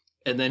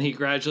 and then he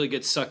gradually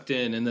gets sucked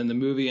in, and then the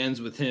movie ends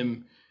with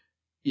him,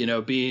 you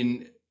know,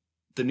 being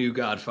the new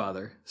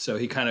Godfather. So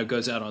he kind of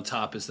goes out on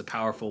top as the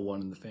powerful one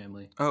in the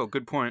family. Oh,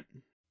 good point.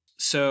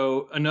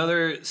 So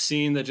another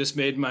scene that just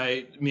made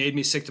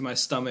me sick to my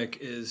stomach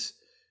is,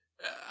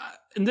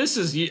 and this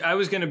is,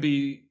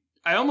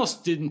 I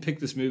almost didn't pick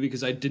this movie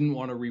because I didn't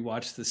want to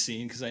rewatch the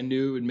scene because I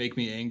knew it would make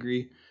me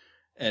angry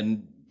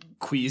and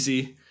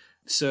queasy.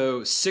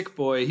 So Sick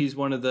Boy, he's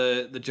one of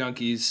the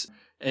junkies,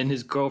 and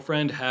his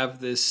girlfriend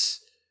have this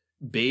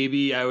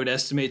baby I would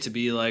estimate to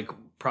be like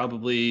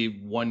probably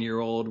 1 year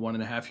old,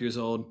 1.5 years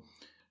old.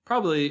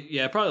 Probably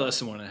less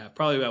than 1.5,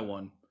 probably about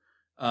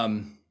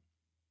 1.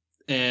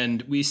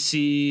 And we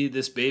see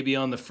this baby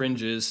on the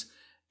fringes.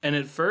 And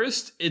at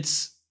first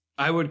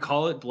I would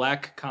call it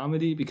black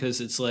comedy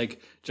because it's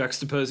like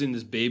juxtaposing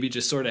this baby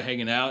just sort of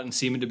hanging out and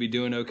seeming to be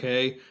doing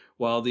okay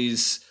while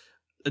these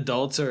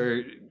adults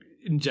are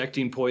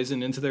injecting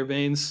poison into their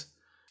veins.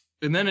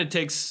 And then it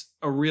takes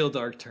a real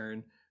dark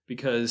turn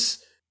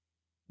because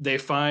they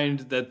find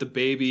that the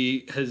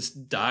baby has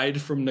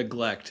died from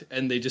neglect,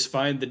 and they just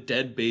find the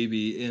dead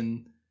baby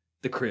in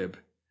the crib.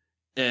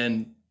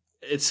 And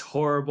it's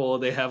horrible.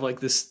 They have like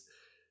this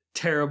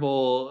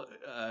terrible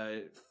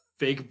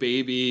fake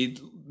baby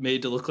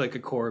made to look like a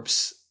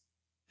corpse.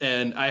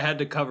 And I had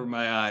to cover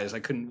my eyes. I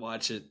couldn't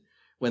watch it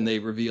when they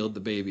revealed the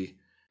baby.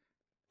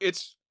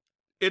 It's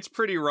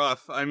pretty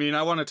rough. I mean,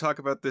 I want to talk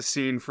about this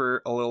scene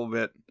for a little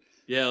bit.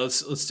 Yeah,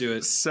 let's do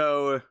it.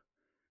 So,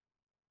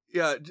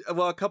 yeah,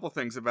 well, a couple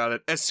things about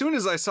it. As soon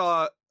as I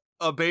saw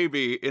a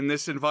baby in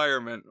this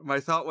environment, my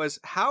thought was,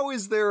 how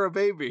is there a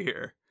baby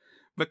here?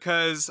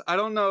 Because I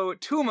don't know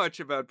too much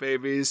about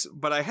babies,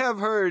 but I have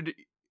heard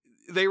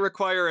they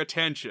require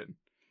attention.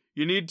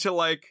 You need to,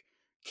 like,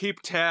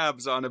 keep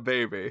tabs on a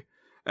baby.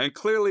 And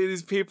clearly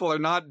these people are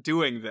not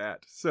doing that.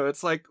 So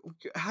it's like,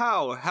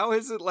 how? How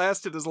has it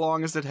lasted as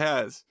long as it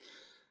has?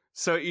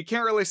 So you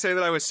can't really say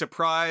that I was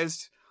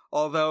surprised,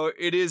 although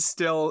it is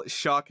still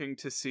shocking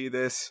to see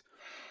this.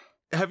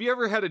 Have you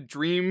ever had a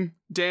dream,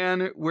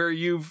 Dan, where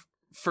you've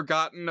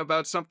forgotten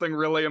about something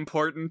really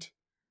important?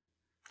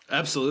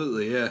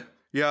 Absolutely, yeah.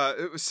 Yeah,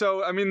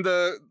 so, I mean,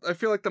 I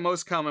feel like the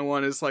most common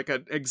one is like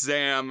an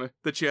exam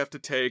that you have to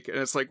take, and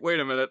it's like,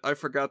 wait a minute, I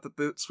forgot that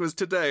this was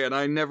today, and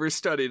I never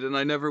studied, and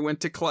I never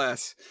went to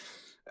class.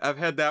 I've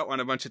had that one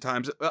a bunch of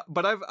times,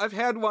 but I've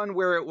had one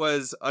where it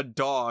was a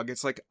dog.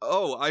 It's like,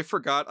 oh, I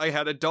forgot I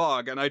had a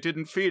dog, and I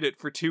didn't feed it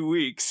for 2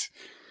 weeks.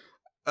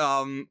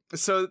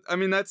 So, I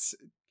mean, that's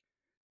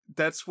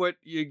what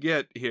you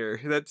get here.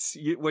 That's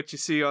what you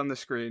see on the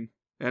screen,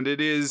 and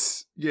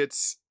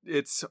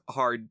it's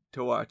hard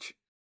to watch.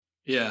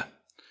 Yeah.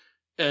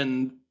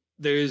 And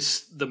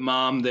there's the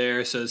mom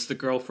there, so it's the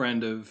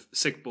girlfriend of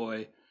Sick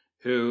Boy,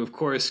 who, of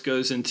course,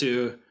 goes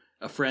into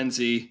a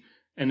frenzy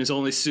and is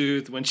only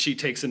soothed when she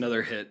takes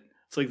another hit.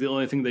 It's like the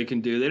only thing they can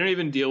do. They don't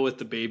even deal with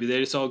the baby. They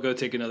just all go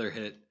take another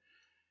hit.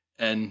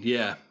 And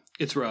yeah,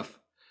 it's rough.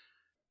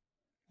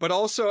 But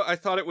also, I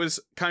thought it was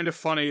kind of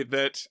funny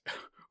that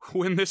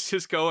when this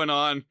is going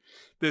on,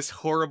 this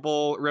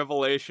horrible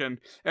revelation,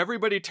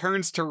 everybody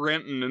turns to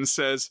Renton and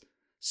says,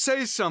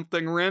 "Say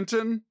something,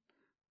 Renton."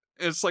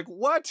 It's like,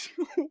 what?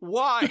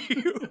 Why?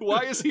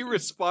 Why is he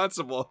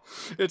responsible?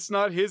 It's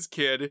not his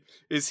kid.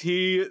 Is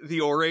he the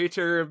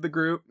orator of the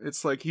group?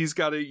 It's like he's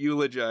got to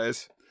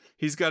eulogize.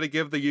 He's got to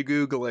give the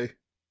googly.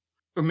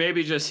 Or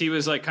maybe just he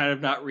was like kind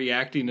of not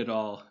reacting at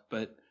all.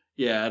 But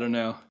yeah, I don't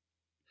know.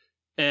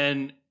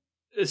 And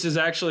this is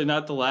actually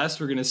not the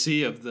last we're going to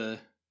see of the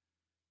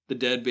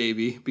dead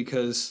baby,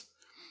 because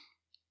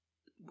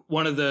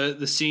one of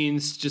the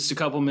scenes just a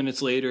couple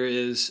minutes later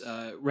is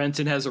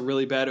Renton has a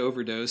really bad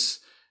overdose.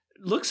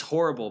 It looks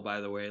horrible, by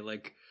the way.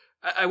 Like,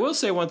 I will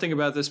say one thing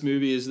about this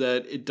movie is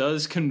that it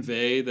does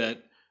convey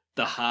that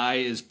the high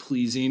is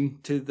pleasing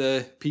to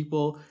the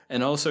people,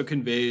 and also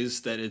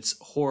conveys that it's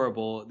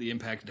horrible, the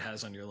impact it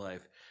has on your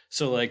life.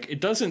 So like,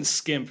 it doesn't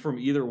skimp from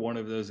either one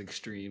of those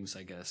extremes,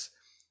 I guess,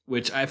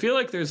 which I feel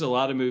like there's a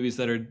lot of movies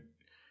that are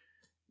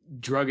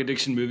drug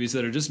addiction movies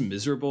that are just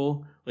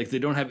miserable. Like, they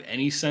don't have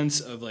any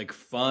sense of like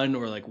fun,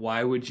 or like,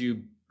 why would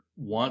you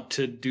want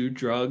to do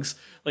drugs?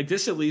 Like,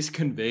 this at least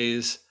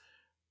conveys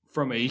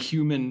from a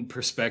human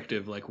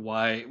perspective, like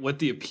what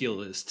the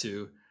appeal is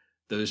to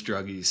those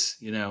druggies,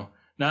 you know?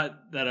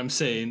 Not that I'm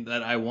saying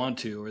that I want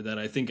to, or that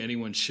I think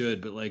anyone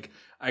should, but like,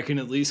 I can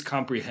at least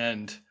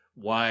comprehend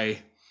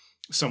why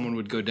someone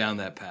would go down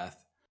that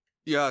path.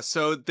 Yeah,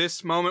 so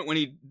this moment when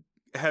he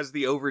has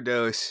the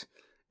overdose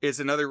is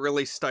another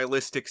really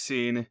stylistic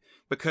scene,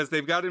 because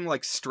they've got him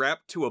like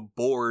strapped to a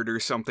board or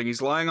something.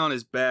 He's lying on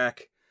his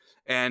back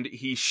and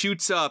he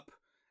shoots up,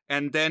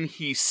 and then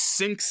he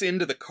sinks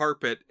into the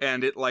carpet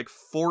and it like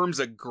forms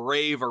a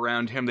grave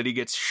around him that he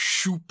gets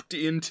shooped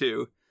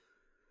into.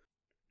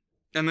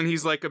 And then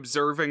he's like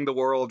observing the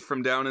world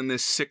from down in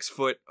this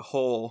 6-foot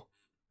hole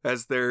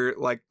as they're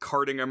like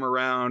carting him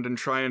around and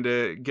trying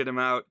to get him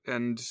out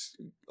and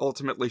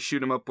ultimately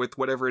shoot him up with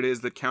whatever it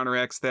is that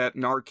counteracts that,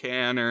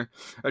 Narcan or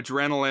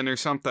adrenaline or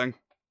something.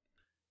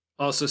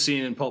 Also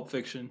seen in Pulp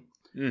Fiction.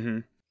 Mm-hmm.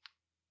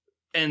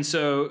 And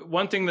so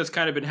one thing that's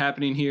kind of been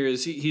happening here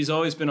is he's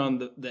always been on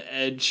the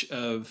edge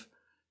of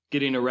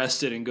getting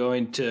arrested and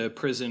going to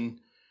prison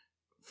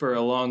for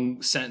a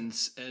long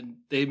sentence. And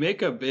they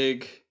make a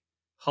big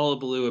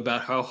hullabaloo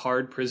about how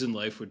hard prison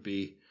life would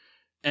be.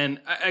 And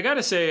I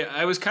gotta say,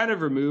 I was kind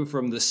of removed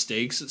from the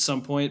stakes at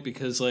some point,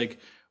 because like,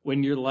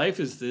 when your life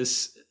is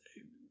this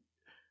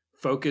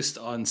focused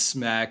on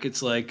smack,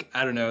 it's like,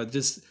 I don't know,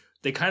 just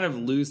they kind of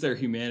lose their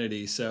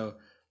humanity. So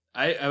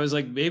I was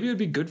like, maybe it would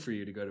be good for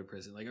you to go to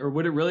prison. Like, or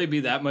would it really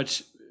be that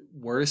much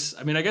worse?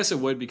 I mean, I guess it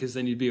would, because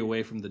then you'd be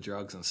away from the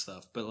drugs and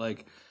stuff. But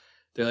like,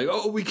 they're like,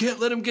 oh, we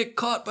can't let him get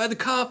caught by the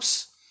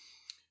cops.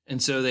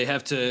 And so they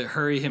have to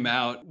hurry him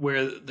out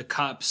where the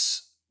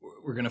cops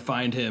were going to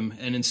find him.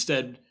 And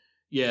instead,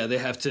 yeah, they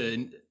have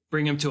to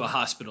bring him to a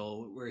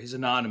hospital where he's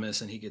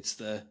anonymous and he gets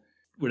the,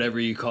 whatever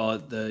you call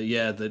it,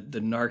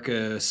 the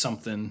narco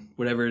something,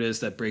 whatever it is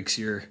that breaks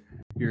your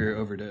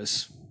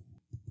overdose.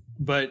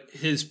 But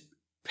his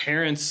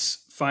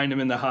parents find him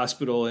in the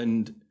hospital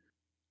and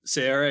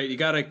say, all right, you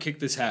got to kick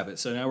this habit.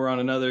 So now we're on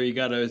another,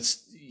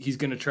 he's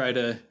going to try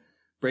to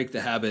break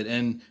the habit.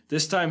 And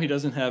this time he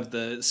doesn't have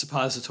the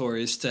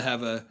suppositories to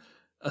have a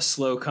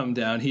slow come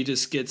down. He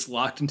just gets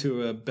locked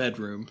into a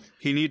bedroom.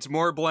 He needs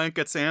more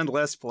blankets and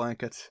less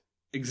blankets.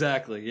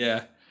 Exactly,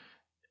 yeah.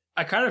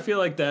 I kind of feel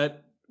like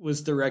that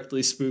was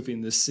directly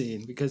spoofing this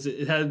scene, because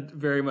it had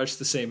very much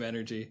the same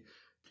energy.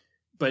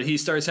 But he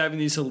starts having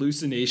these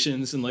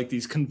hallucinations and like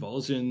these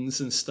convulsions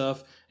and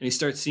stuff. And he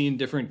starts seeing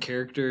different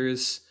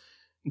characters,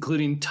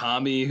 including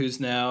Tommy, who's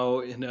now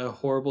in a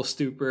horrible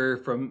stupor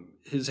from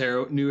his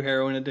new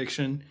heroin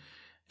addiction.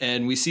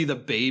 And we see the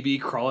baby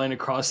crawling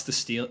across the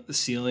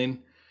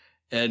ceiling,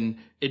 and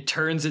it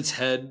turns its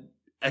head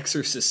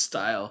Exorcist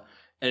style,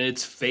 and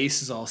its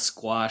face is all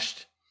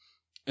squashed.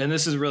 And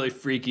this is really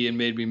freaky and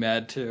made me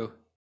mad too.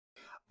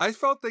 I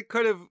felt they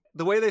could have,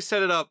 the way they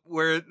set it up,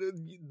 where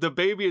the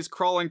baby is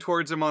crawling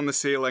towards him on the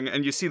ceiling,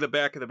 and you see the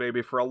back of the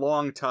baby for a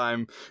long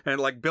time, and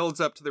it like builds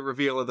up to the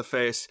reveal of the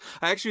face.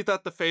 I actually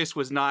thought the face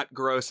was not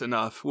gross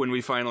enough when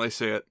we finally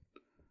see it.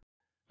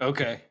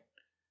 Okay.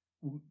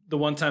 The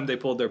one time they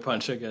pulled their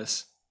punch, I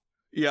guess.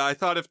 Yeah, I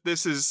thought if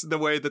this is the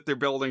way that they're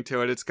building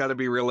to it, it's got to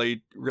be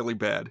really, really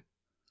bad.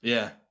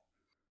 Yeah.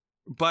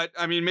 But,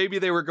 I mean, maybe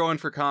they were going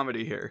for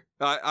comedy here.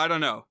 I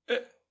don't know.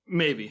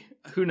 Maybe.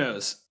 Who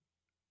knows?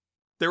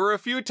 There were a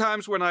few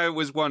times when I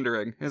was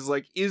wondering, is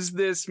like, is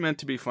this meant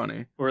to be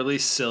funny? Or at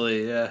least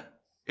silly, yeah.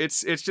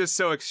 It's just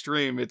so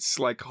extreme, it's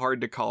like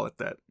hard to call it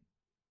that.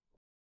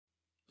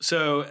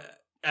 So,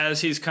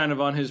 as he's kind of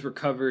on his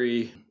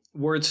recovery,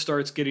 word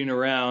starts getting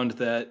around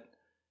that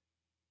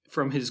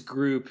from his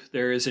group,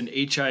 there is an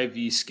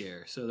HIV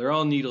scare. So they're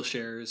all needle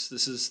sharers.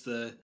 This is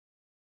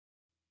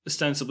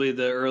ostensibly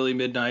the early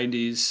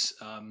mid-90s.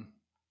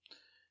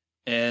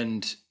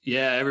 And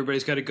yeah,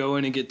 everybody's got to go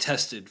in and get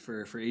tested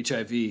for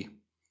HIV.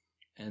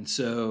 And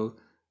so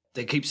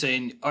they keep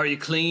saying, are you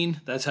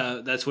clean? That's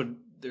what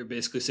they're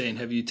basically saying.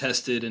 Have you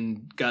tested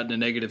and gotten a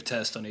negative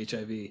test on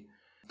HIV?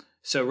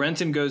 So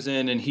Renton goes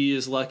in and he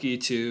is lucky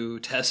to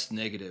test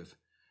negative.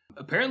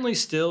 Apparently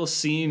still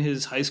seeing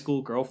his high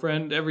school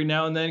girlfriend every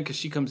now and then because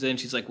she comes in.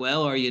 She's like,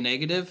 well, are you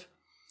negative?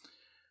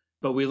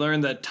 But we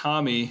learn that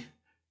Tommy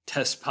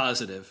tests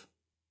positive.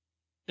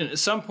 And at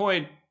some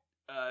point,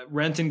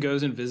 Renton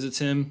goes and visits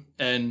him,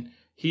 and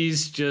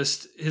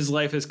his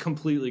life has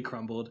completely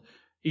crumbled.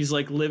 He's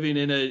like living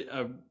in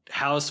a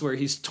house where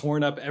he's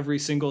torn up every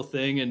single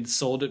thing and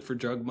sold it for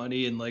drug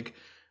money and like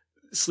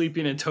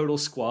sleeping in total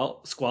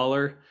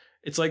squalor.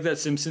 It's like that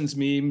Simpsons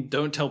meme,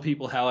 don't tell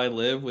people how I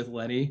live, with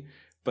Lenny,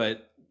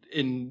 but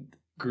in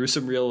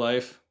gruesome real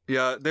life.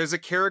 Yeah, there's a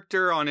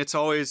character on It's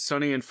Always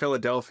Sunny in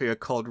Philadelphia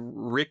called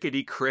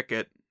Rickety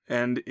Cricket,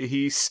 and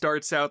he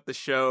starts out the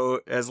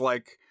show as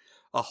like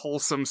a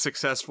wholesome,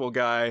 successful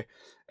guy,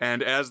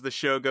 and as the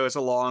show goes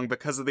along,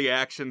 because of the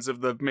actions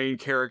of the main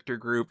character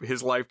group,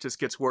 his life just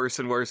gets worse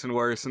and worse and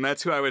worse, and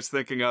that's who I was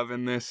thinking of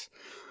in this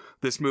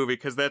movie,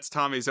 because that's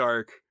Tommy's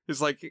arc.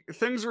 It's like,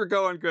 things were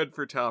going good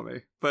for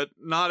Tommy, but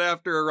not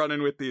after a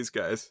run-in with these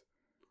guys.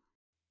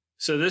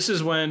 So this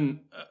is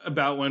when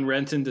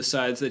Renton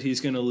decides that he's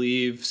going to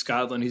leave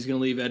Scotland, he's going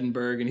to leave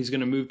Edinburgh, and he's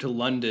going to move to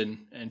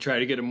London and try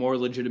to get a more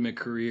legitimate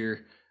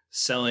career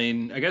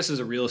selling, I guess as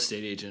a real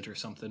estate agent or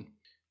something.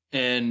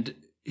 And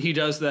he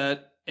does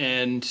that,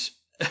 and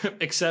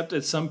except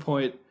at some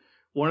point,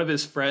 one of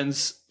his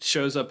friends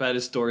shows up at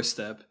his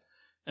doorstep,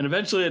 and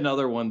eventually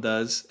another one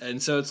does.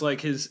 And so it's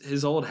like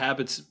his old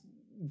habits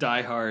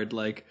die hard.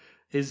 Like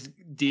his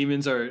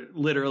demons are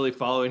literally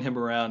following him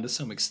around to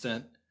some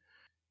extent.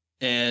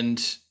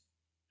 And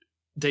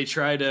they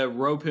try to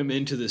rope him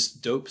into this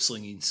dope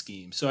slinging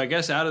scheme. So I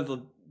guess out of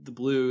the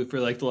blue, for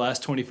like the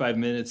last 25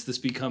 minutes, this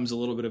becomes a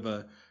little bit of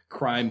a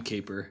crime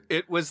caper.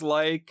 It was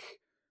like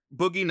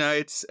Boogie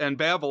Nights and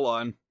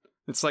Babylon.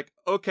 It's like,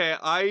 okay,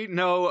 I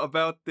know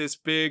about this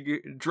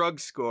big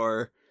drug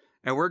score,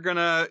 and we're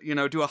gonna,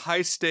 do a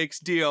high stakes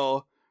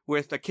deal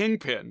with a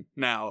kingpin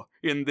now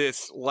in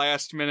this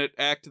last minute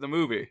act of the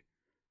movie.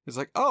 It's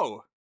like,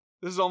 oh,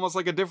 this is almost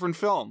like a different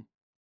film.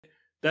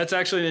 That's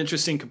actually an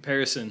interesting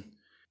comparison,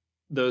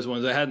 those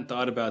ones. I hadn't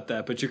thought about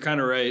that, but you're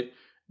kind of right.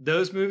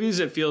 Those movies,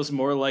 it feels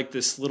more like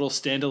this little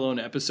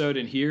standalone episode,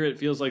 and here it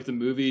feels like the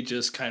movie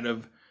just kind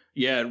of,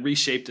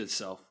 reshaped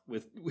itself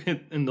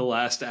in the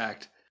last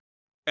act.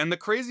 And the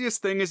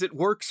craziest thing is it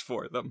works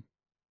for them.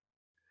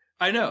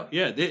 I know,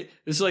 yeah.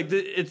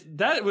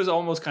 That was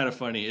almost kind of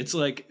funny. It's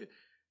like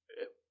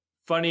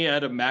funny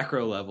at a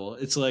macro level.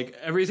 It's like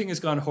everything has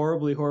gone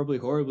horribly, horribly,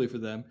 horribly for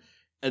them.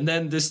 And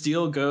then this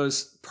deal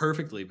goes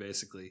perfectly,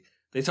 basically.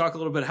 They talk a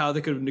little bit how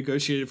they could have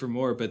negotiated for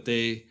more, but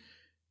they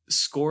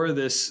score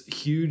this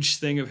huge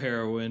thing of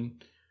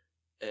heroin,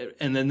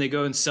 and then they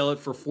go and sell it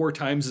for 4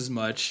 times as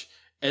much,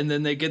 and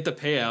then they get the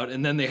payout,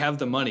 and then they have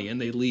the money,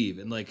 and they leave.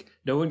 And, like,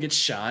 no one gets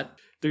shot.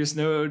 There's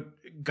no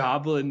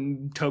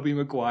goblin Tobey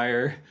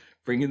Maguire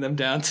bringing them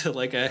down to,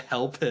 like, a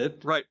hell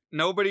pit. Right.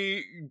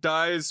 Nobody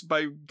dies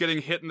by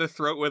getting hit in the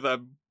throat with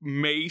a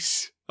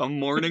mace, a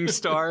morning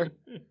star.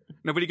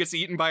 Nobody gets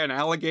eaten by an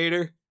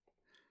alligator.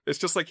 It's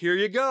just like, here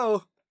you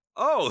go.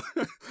 Oh,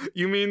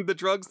 you mean the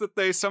drugs that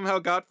they somehow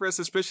got for a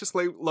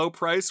suspiciously low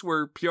price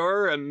were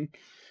pure and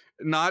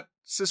not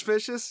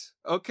suspicious?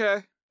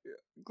 Okay,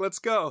 let's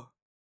go.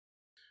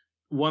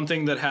 One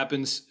thing that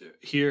happens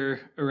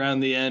here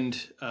around the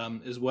end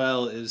as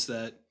well is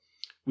that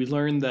we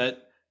learn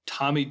that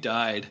Tommy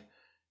died.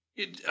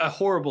 A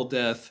horrible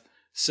death.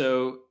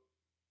 So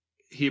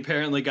he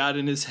apparently got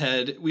in his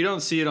head. We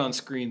don't see it on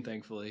screen,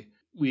 thankfully.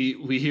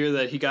 We hear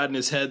that he got in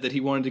his head that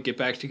he wanted to get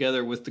back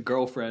together with the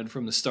girlfriend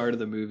from the start of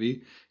the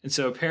movie. And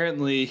so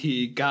apparently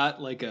he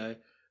got like a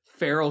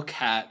feral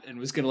cat and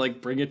was going to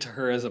like bring it to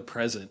her as a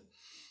present.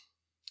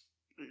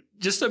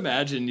 Just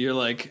imagine you're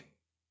like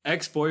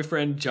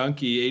ex-boyfriend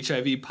junkie,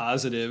 HIV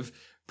positive,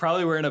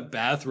 probably wearing a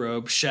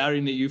bathrobe,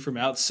 shouting at you from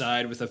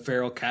outside with a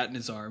feral cat in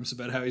his arms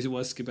about how he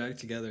wants to get back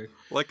together.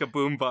 Like a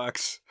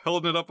boombox,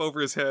 holding it up over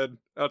his head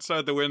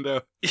outside the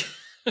window.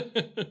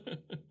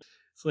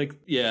 It's like,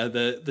 yeah,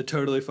 the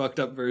totally fucked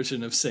up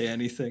version of Say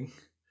Anything.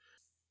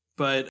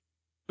 But,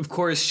 of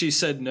course, she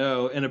said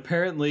no. And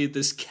apparently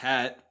this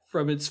cat,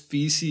 from its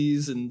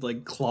feces and,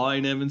 like,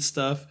 clawing him and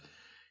stuff,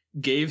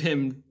 gave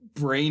him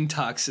brain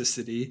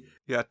toxicity.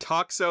 Yeah,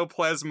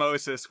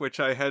 toxoplasmosis,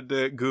 which I had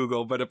to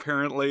Google, but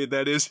apparently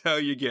that is how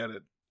you get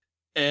it.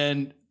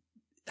 And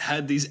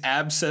had these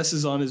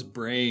abscesses on his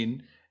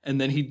brain, and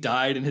then he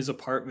died in his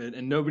apartment,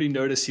 and nobody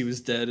noticed he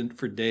was dead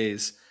for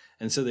days.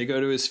 And so they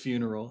go to his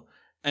funeral.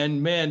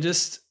 And man,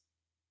 just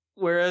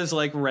whereas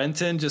like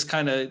Renton just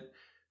kind of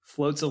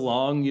floats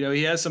along,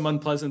 he has some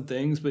unpleasant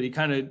things, but he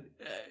kind of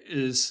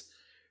is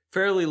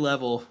fairly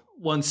level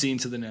one scene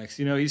to the next.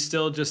 He's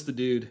still just the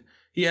dude.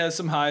 He has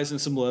some highs and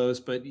some lows,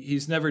 but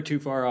he's never too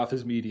far off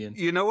his median.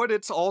 You know what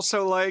it's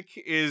also like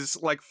is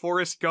like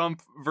Forrest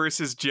Gump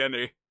versus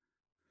Jenny.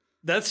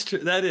 That's true.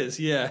 That is,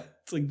 yeah.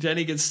 It's like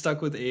Jenny gets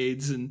stuck with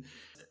AIDS and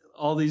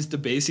all these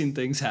debasing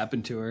things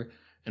happen to her,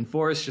 and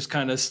Forrest just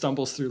kind of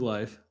stumbles through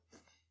life.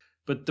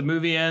 But the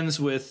movie ends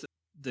with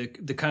the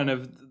kind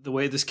of the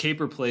way this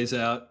caper plays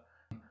out.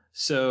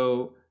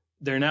 So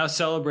they're now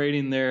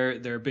celebrating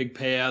their big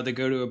payout. They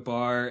go to a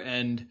bar,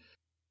 and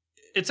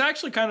it's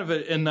actually kind of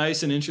a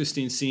nice and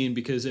interesting scene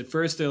because at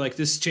first they're like,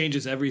 this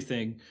changes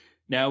everything.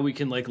 Now we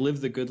can like live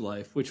the good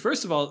life, which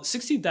first of all,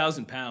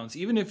 16,000 pounds,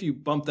 even if you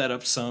bump that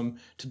up some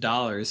to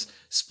dollars,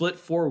 split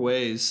 4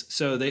 ways.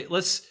 So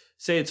let's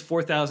say it's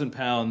 4,000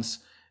 pounds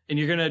and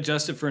you're going to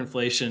adjust it for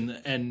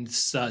inflation and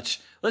such.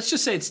 Let's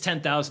just say it's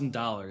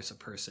 $10,000 a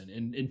person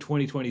in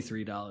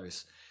 2023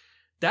 dollars.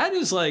 That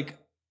is like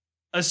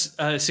a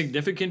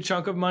significant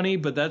chunk of money,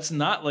 but that's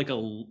not like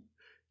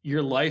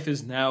your life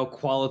is now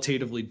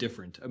qualitatively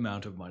different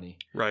amount of money.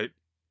 Right.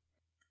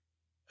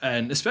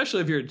 And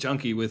especially if you're a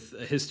junkie with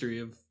a history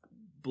of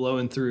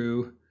blowing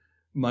through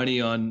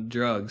money on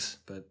drugs,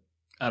 but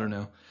I don't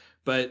know.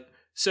 But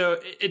so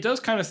it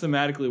does kind of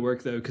thematically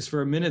work though, because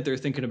for a minute they're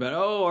thinking about,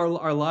 oh,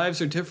 our lives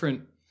are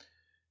different.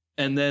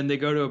 And then they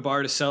go to a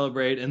bar to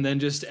celebrate, and then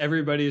just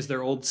everybody is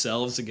their old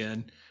selves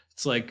again.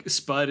 It's like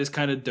Spud is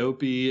kind of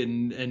dopey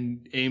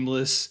and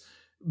aimless.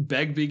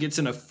 Begbie gets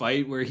in a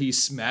fight where he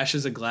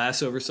smashes a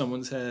glass over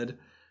someone's head.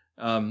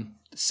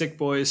 Sick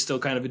Boy is still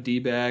kind of a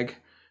D-bag.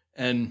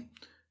 And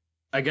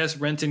I guess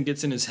Renton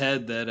gets in his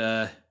head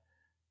that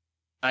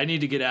I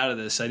need to get out of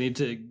this. I need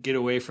to get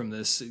away from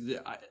this.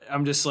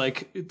 I'm just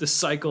like, the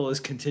cycle is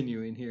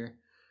continuing here.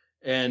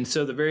 And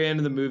so the very end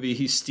of the movie,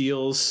 he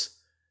steals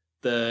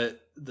the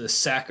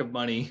sack of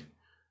money,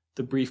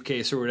 the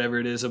briefcase or whatever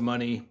it is of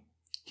money.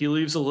 He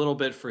leaves a little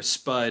bit for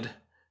Spud,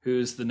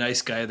 who's the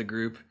nice guy of the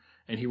group,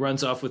 and he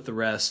runs off with the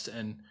rest.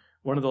 And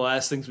one of the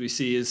last things we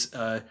see is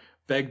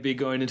Begbie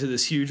going into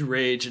this huge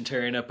rage and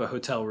tearing up a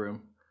hotel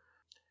room.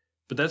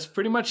 But that's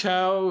pretty much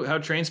how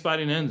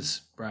Trainspotting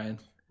ends, Brian.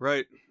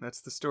 Right.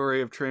 That's the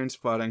story of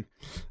Trainspotting.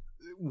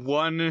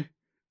 One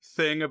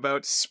thing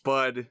about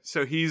Spud.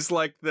 So he's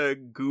like the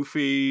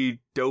goofy,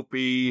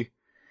 dopey,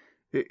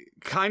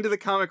 kind of the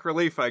comic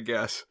relief, I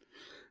guess.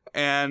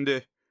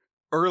 And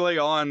early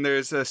on,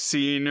 there's a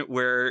scene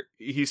where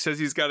he says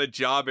he's got a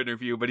job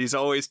interview, but he's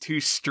always too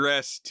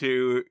stressed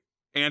to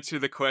answer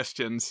the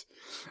questions.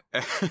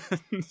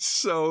 And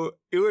so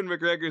Ewan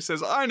McGregor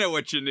says, I know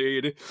what you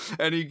need.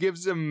 And he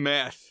gives him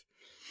meth.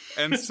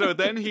 And so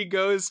then he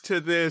goes to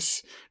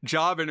this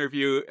job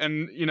interview,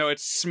 and, you know,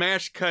 it's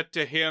smash cut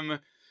to him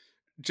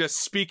just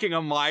speaking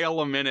a mile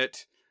a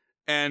minute.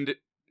 And,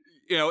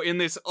 you know, in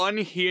this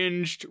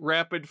unhinged,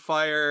 rapid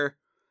fire,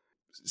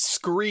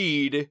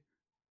 screed,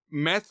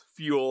 meth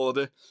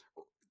fueled,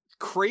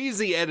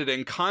 crazy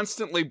editing,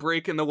 constantly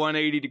breaking the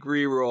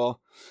 180-degree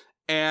rule.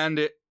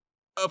 And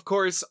of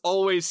course,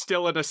 always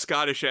still in a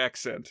Scottish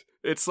accent.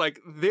 It's like,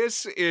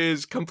 this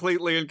is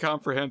completely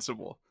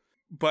incomprehensible.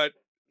 But,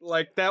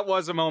 like, that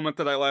was a moment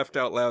that I laughed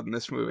out loud in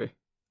this movie.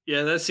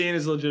 Yeah, that scene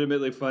is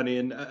legitimately funny,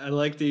 and I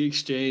like the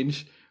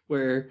exchange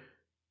where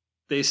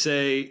they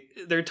say,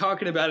 they're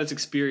talking about its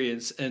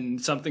experience,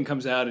 and something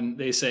comes out, and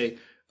they say,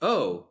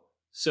 oh,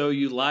 so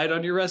you lied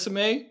on your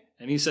resume?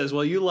 And he says,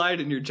 well, you lied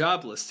in your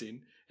job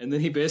listing. And then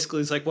he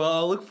basically is like, well,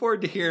 I'll look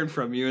forward to hearing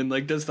from you. And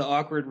like does the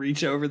awkward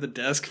reach over the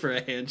desk for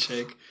a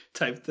handshake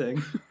type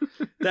thing.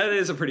 That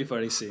is a pretty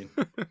funny scene.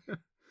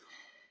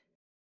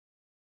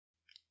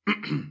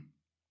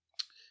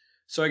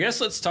 So I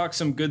guess let's talk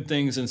some good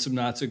things and some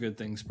not so good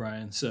things,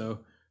 Brian.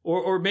 So,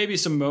 or maybe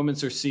some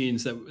moments or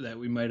scenes that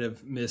we might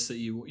have missed that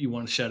you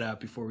want to shout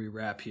out before we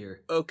wrap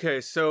here.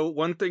 Okay, so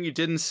one thing you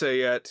didn't say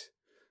yet,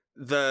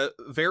 the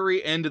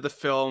very end of the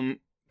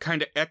film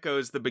kind of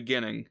echoes the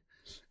beginning.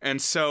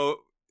 And so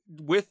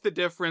with the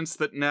difference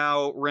that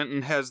now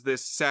Renton has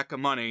this sack of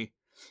money,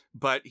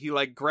 but he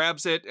like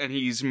grabs it and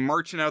he's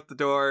marching out the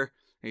door.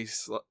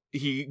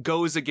 He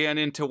goes again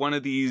into one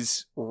of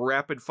these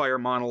rapid fire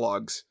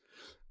monologues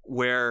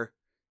where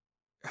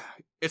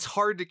it's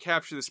hard to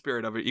capture the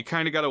spirit of it. You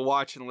kind of got to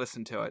watch and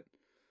listen to it.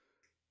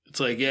 It's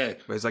like, yeah.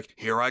 But he's like,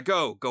 here I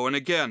go, going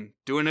again,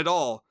 doing it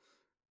all.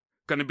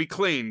 Gonna be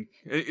clean.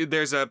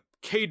 There's a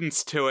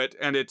cadence to it,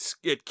 and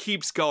it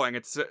keeps going.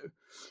 It's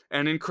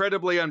an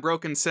incredibly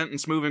unbroken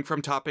sentence moving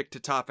from topic to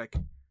topic.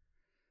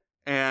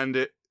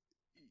 And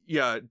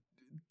yeah,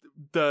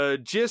 the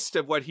gist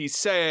of what he's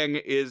saying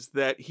is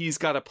that he's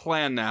got a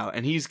plan now,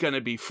 and he's going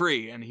to be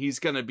free, and he's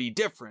going to be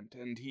different,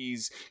 and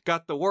he's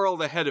got the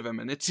world ahead of him,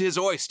 and it's his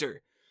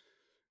oyster.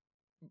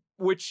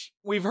 Which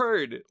we've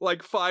heard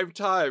like 5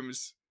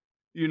 times,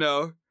 you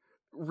know?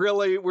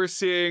 Really, we're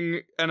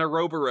seeing an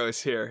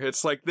Ouroboros here.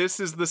 It's like, this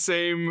is the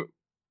same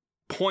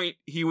point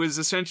he was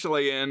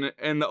essentially in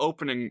the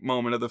opening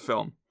moment of the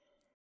film.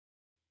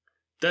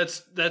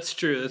 That's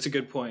true. That's a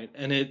good point.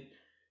 And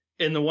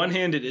in the one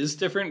hand, it is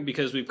different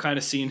because we've kind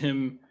of seen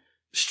him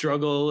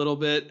struggle a little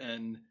bit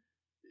and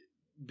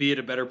be at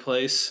a better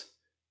place.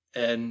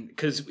 And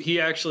because he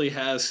actually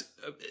has,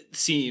 it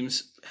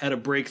seems, had a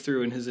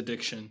breakthrough in his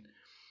addiction.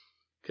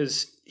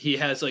 Because he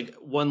has like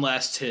one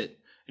last hit.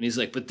 And he's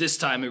like, but this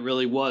time it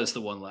really was the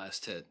one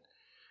last hit.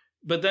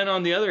 But then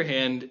on the other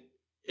hand,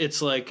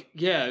 it's like,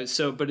 yeah,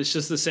 so, but it's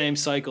just the same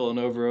cycle and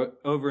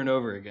over and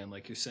over again,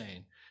 like you're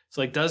saying. It's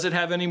like, does it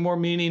have any more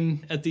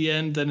meaning at the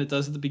end than it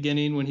does at the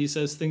beginning when he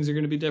says things are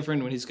going to be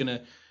different, when he's going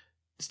to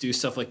do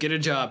stuff like get a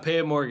job, pay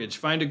a mortgage,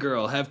 find a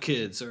girl, have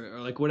kids, or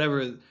like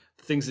whatever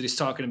things that he's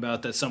talking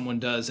about that someone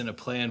does in a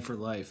plan for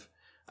life.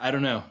 I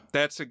don't know.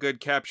 That's a good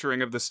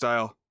capturing of the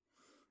style.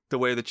 The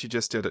way that you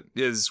just did it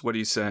is what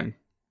he's saying.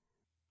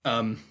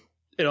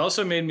 It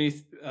also made me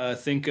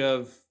think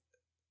of,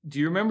 do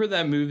you remember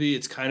that movie,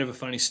 It's Kind of a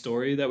Funny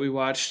Story, that we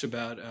watched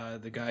about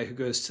the guy who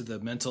goes to the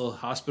mental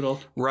hospital?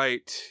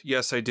 Right.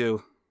 Yes, I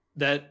do.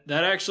 That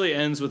actually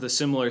ends with a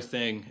similar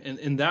thing. And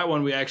in that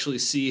one, we actually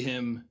see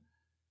him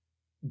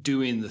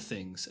doing the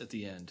things at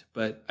the end.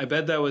 But I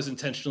bet that was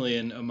intentionally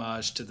an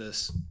homage to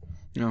this.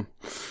 Yeah.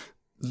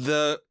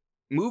 The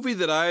movie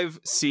that I've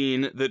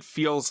seen that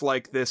feels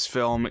like this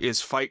film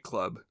is Fight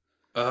Club.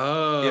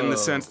 Oh. In the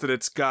sense that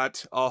it's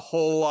got a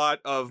whole lot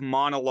of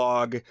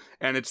monologue,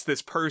 and it's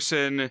this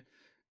person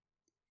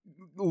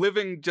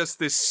living just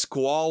this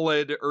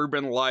squalid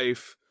urban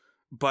life,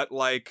 but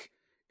like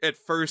at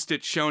first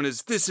it's shown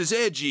as this is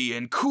edgy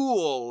and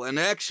cool, and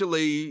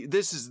actually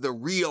this is the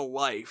real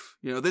life.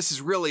 You know, this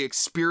is really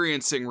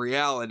experiencing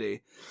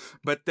reality.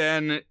 But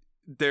then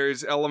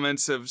there's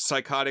elements of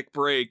psychotic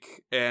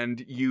break,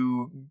 and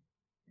you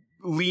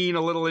lean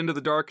a little into the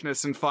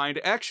darkness and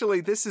find,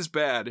 actually, this is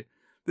bad.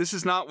 This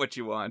is not what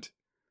you want.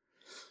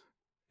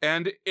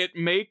 And it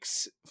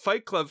makes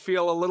Fight Club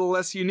feel a little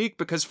less unique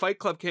because Fight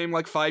Club came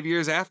like 5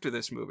 years after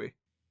this movie.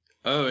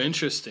 Oh,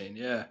 interesting.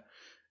 Yeah.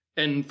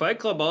 And Fight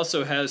Club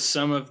also has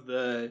some of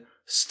the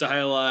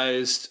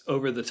stylized,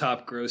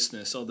 over-the-top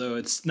grossness, although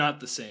it's not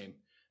the same.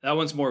 That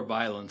one's more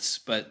violence,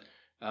 but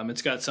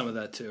it's got some of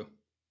that too.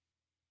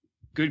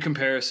 Good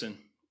comparison.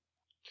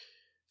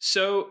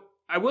 So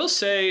I will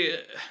say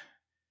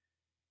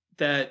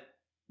that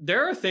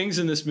there are things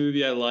in this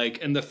movie I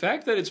like, and the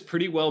fact that it's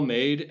pretty well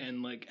made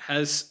and like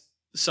has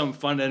some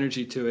fun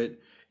energy to it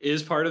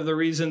is part of the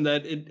reason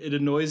that it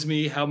annoys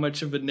me how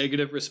much of a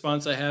negative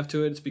response I have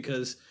to it. It's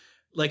because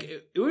like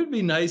it would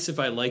be nice if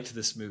I liked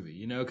this movie,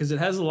 you know, because it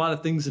has a lot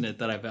of things in it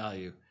that I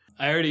value.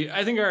 I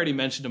think I already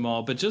mentioned them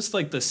all, but just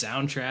like the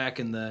soundtrack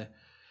and the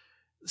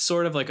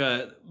sort of like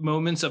a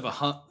moments of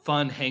a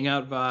fun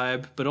hangout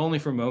vibe, but only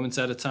for moments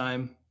at a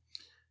time.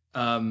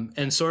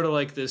 And sort of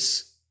like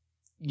this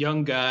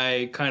young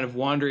guy kind of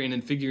wandering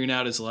and figuring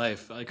out his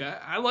life. Like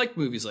I like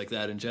movies like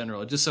that in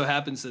general. It just so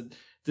happens that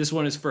this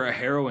one is for a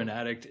heroin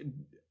addict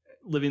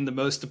living the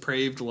most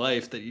depraved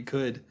life that you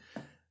could.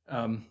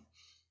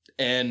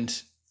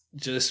 And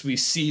just we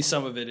see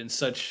some of it in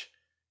such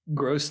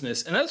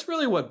grossness. And that's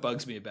really what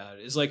bugs me about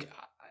it, is like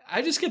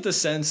I just get the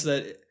sense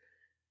that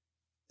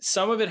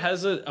some of it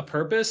has a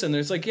purpose, and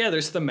there's like, yeah,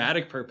 there's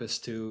thematic purpose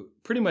to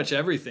pretty much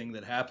everything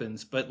that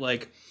happens, but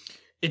like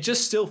it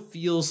just still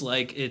feels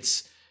like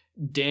it's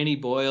Danny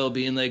Boyle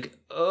being like,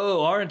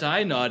 oh, aren't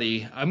I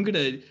naughty? I'm going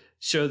to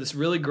show this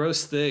really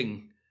gross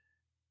thing.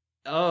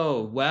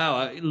 Oh,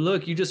 wow.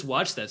 Look, you just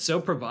watched that. So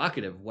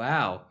provocative.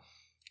 Wow.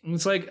 And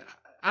it's like,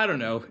 I don't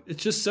know.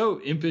 It's just so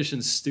impish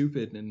and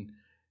stupid, and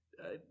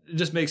it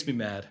just makes me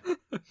mad.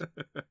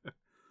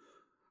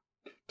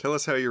 Tell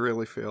us how you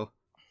really feel.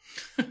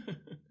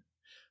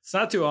 It's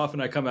not too often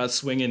I come out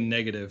swinging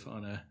negative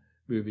on a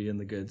movie in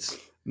the goods.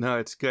 No,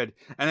 it's good.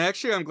 And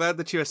actually, I'm glad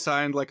that you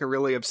assigned like a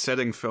really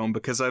upsetting film,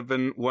 because I've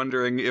been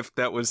wondering if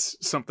that was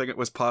something that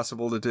was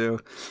possible to do.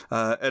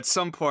 At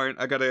some point,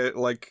 I gotta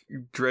like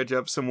dredge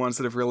up some ones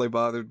that have really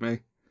bothered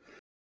me.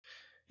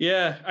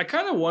 Yeah, I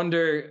kind of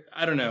wonder,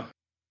 I don't know.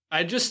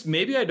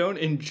 Maybe I don't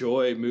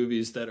enjoy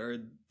movies that are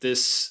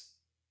this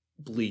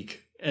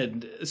bleak,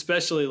 and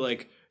especially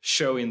like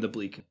showing the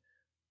bleak.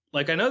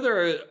 Like I know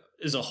there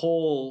is a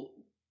whole,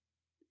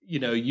 you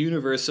know,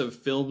 universe of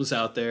films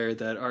out there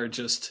that are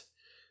just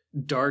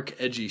dark,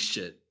 edgy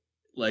shit.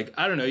 Like,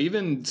 I don't know,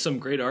 even some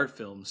great art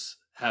films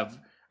have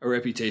a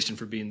reputation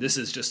for being, this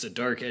is just a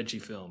dark, edgy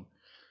film.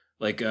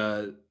 Like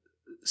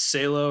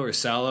Salo,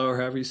 or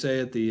however you say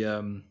it,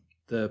 the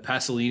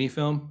Pasolini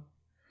film.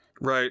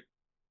 Right.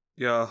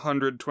 Yeah,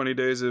 120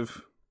 Days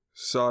of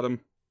Sodom.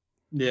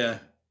 Yeah.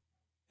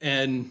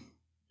 And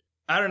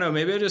I don't know,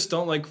 maybe I just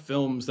don't like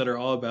films that are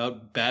all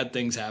about bad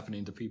things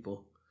happening to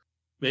people.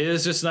 Maybe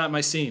it's just not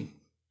my scene.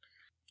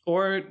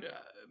 Or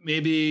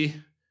maybe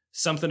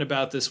something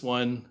about this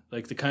one,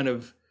 like the kind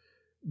of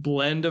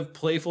blend of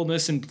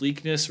playfulness and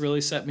bleakness,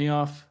 really set me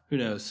off. Who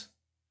knows?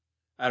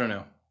 I don't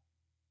know.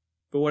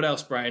 But what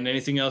else, Brian?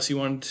 Anything else you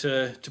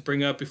wanted to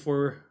bring up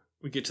before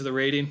we get to the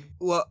rating?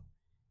 Well,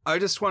 I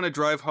just want to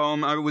drive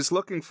home. I was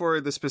looking for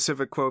the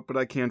specific quote, but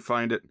I can't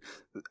find it.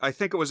 I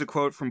think it was a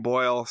quote from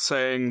Boyle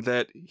saying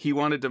that he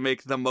wanted to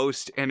make the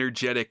most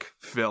energetic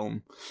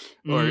film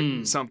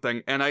or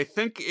something. And I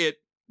think it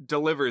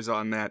delivers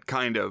on that,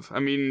 kind of. I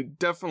mean,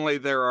 definitely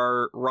there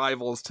are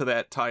rivals to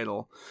that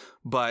title,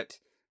 but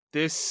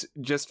this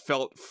just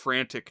felt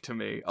frantic to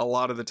me a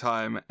lot of the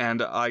time,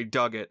 and I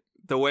dug it.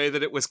 The way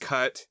that it was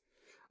cut,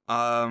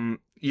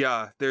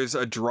 yeah, there's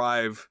a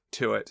drive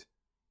to it,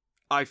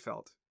 I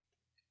felt.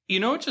 You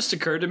know what just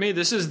occurred to me?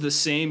 This is the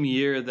same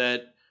year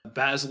that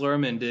Baz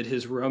Luhrmann did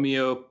his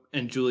Romeo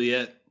and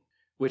Juliet,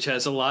 which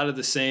has a lot of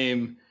the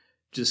same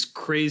just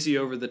crazy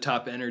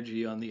over-the-top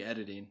energy on the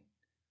editing.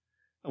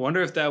 I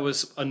wonder if that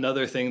was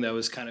another thing that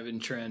was kind of in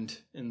trend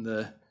in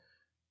the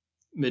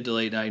mid to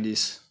late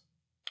 90s.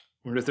 I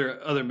wonder if there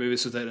are other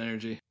movies with that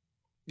energy.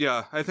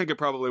 Yeah, I think it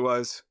probably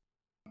was.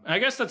 I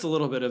guess that's a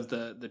little bit of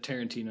the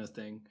Tarantino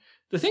thing.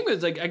 The thing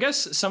was, like, I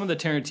guess some of the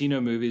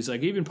Tarantino movies,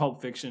 like even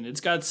Pulp Fiction,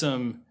 it's got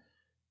some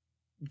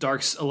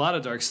a lot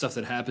of dark stuff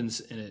that happens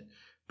in it.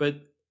 But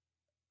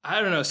I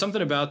don't know,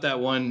 something about that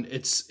one,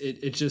 it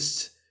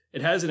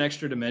has an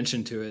extra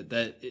dimension to it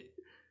that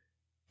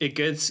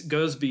it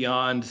goes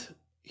beyond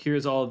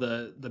here's all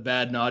the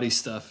bad naughty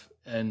stuff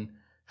and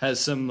has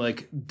some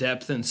like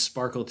depth and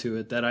sparkle to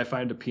it that I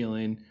find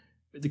appealing.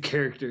 The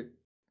character.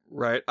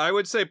 Right. I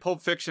would say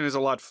Pulp Fiction is a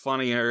lot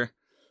funnier.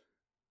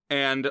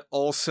 And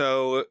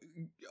also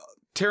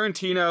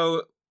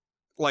Tarantino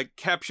like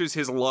captures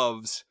his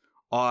loves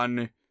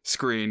on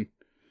screen.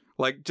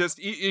 Like just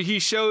he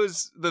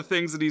shows the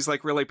things that he's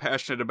like really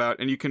passionate about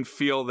and you can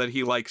feel that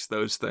he likes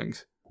those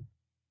things.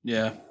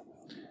 Yeah.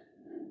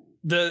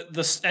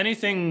 The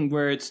anything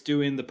where it's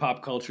doing the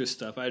pop culture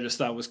stuff, I just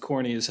thought was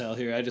corny as hell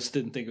here. I just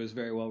didn't think it was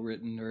very well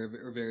written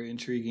or very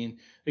intriguing.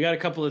 They got a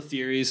couple of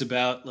theories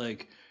about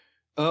like,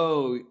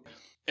 oh,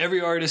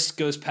 every artist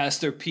goes past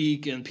their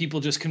peak and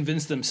people just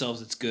convince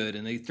themselves it's good,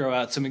 and they throw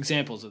out some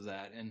examples of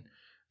that. And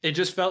it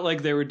just felt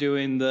like they were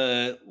doing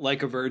the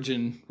Like a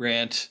Virgin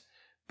rant,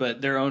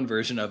 but their own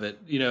version of it,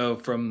 you know,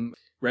 from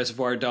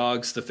Reservoir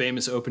Dogs, the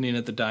famous opening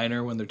at the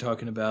diner when they're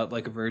talking about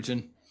Like a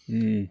Virgin.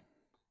 Mm.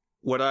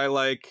 What I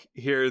like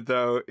here,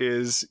 though,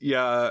 is,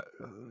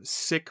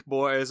 Sick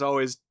Boy is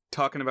always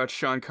talking about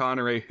Sean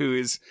Connery, who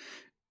is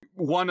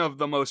one of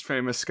the most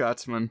famous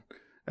Scotsmen.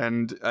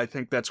 And I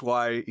think that's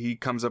why he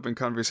comes up in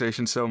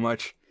conversation so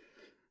much.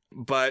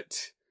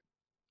 But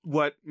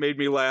what made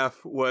me laugh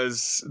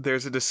was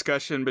there's a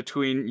discussion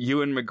between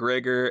Ewan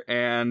McGregor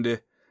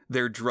and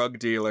their drug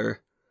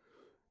dealer.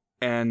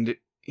 And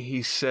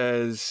he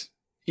says,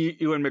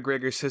 Ewan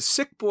McGregor says,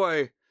 "Sick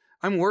Boy,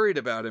 I'm worried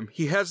about him.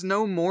 He has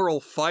no moral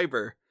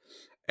fiber."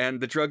 And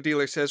the drug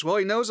dealer says, "Well,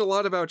 he knows a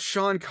lot about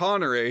Sean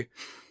Connery."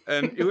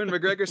 And Ewan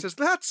McGregor says,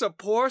 "That's a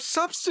poor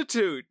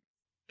substitute."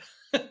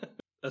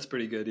 That's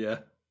pretty good, yeah.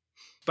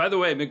 By the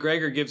way,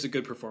 McGregor gives a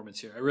good performance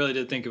here. I really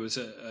did think it was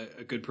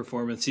a good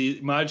performance.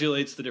 He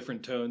modulates the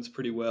different tones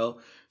pretty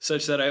well,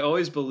 such that I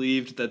always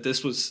believed that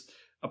this was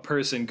a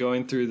person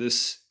going through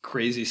this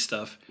crazy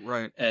stuff.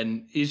 Right.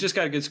 And he's just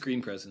got a good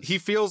screen presence. He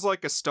feels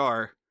like a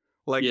star.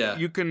 Like,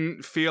 you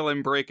can feel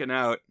him breaking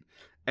out.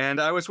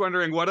 And I was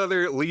wondering, what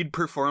other lead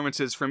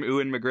performances from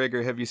Ewan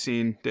McGregor have you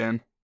seen,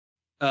 Dan?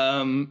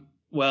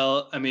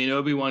 Well, I mean,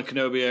 Obi-Wan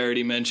Kenobi I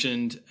already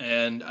mentioned,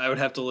 and I would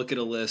have to look at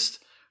a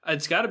list.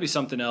 It's got to be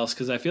something else,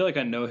 because I feel like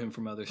I know him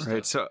from other stuff.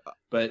 Right, so,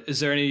 but is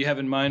there any you have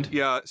in mind?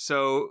 Yeah,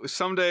 so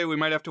someday we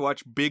might have to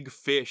watch Big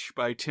Fish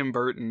by Tim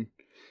Burton.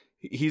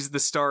 He's the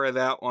star of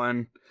that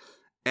one.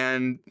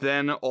 And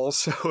then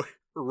also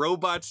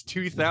Robots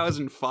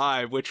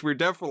 2005, which we're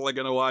definitely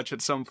going to watch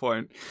at some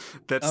point.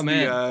 That's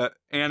the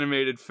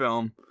animated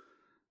film.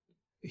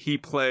 He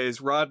plays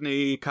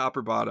Rodney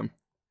Copperbottom,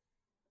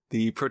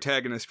 the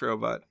protagonist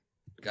robot.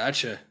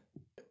 Gotcha.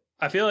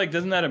 I feel like,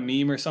 isn't that a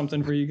meme or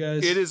something for you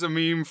guys? It is a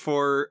meme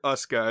for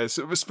us guys.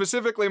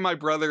 Specifically my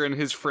brother and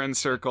his friend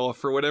circle.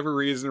 For whatever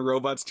reason,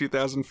 Robots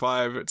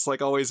 2005, it's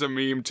like always a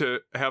meme to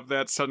have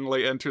that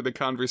suddenly enter the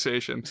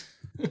conversation.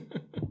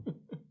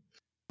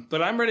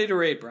 But I'm ready to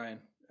rate, Brian.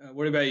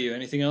 What about you?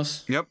 Anything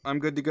else? Yep, I'm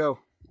good to go.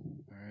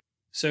 All right.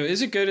 So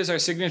Is It Good is our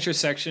signature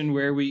section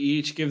where we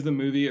each give the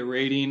movie a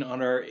rating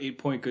on our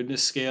 8-point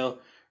goodness scale,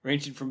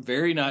 ranging from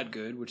very not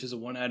good, which is a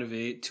 1 out of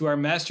 8, to our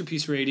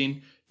masterpiece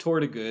rating,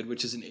 toward a good,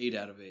 which is an 8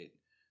 out of 8.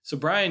 So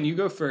Brian, you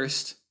go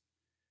first.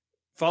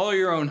 Follow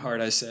your own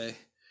heart, I say.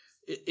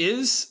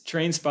 Is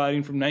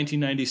Trainspotting from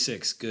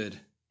 1996 good?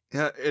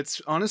 Yeah,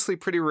 it's honestly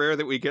pretty rare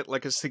that we get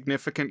like a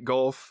significant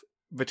gulf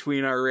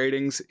between our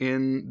ratings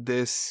in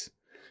this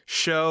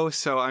show,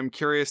 so I'm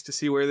curious to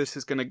see where this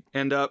is going to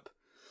end up.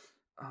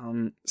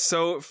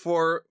 So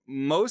for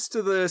most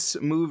of this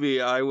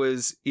movie, I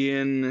was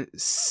in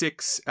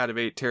 6 out of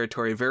 8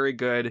 territory. Very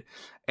good.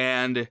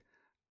 And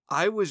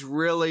I was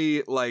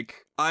really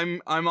like,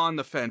 I'm on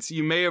the fence.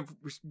 You may have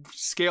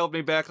scaled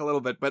me back a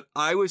little bit, but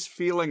I was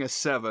feeling a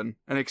 7,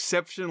 an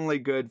exceptionally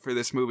good for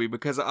this movie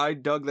because I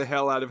dug the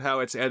hell out of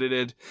how it's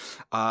edited.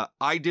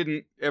 I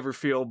didn't ever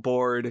feel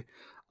bored.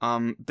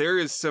 There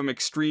is some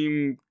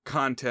extreme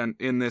content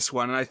in this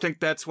one, and I think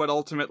that's what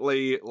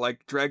ultimately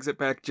like drags it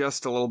back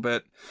just a little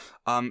bit.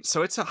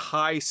 So it's a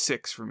high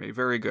 6 for me.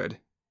 Very good.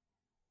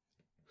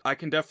 I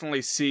can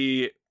definitely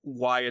see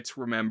why it's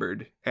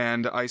remembered,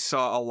 and I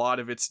saw a lot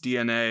of its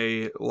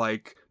DNA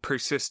like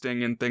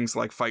persisting in things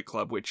like Fight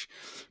Club, which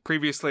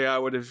previously I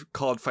would have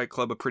called Fight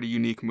Club a pretty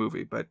unique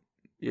movie, but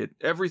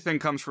everything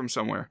comes from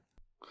somewhere.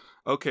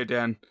 Okay,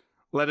 Dan,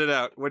 let it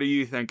out. What are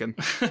you thinking?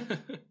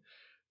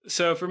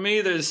 So for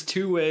me, there's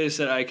 2 ways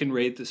that I can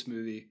rate this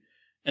movie.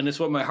 And it's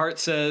what my heart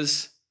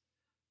says,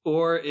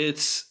 or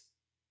it's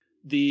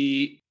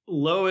the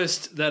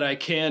lowest that I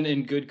can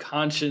in good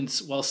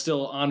conscience while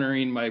still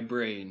honoring my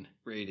brain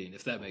rating,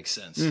 if that makes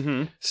sense.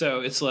 Mm-hmm.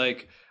 So it's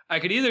like, I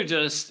could either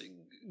just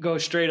go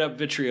straight up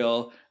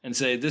vitriol and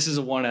say, this is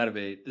a 1 out of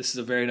 8. This is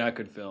a very not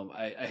good film.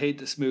 I hate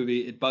this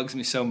movie. It bugs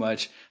me so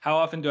much. How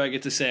often do I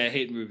get to say I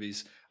hate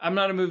movies? I'm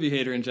not a movie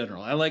hater in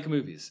general. I like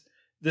movies.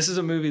 This is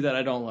a movie that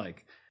I don't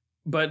like.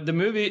 But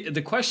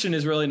the question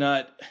is really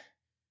not,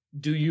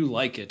 do you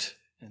like it?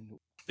 And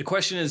the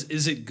question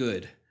is it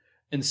good?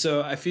 And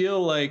so I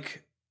feel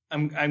like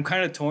I'm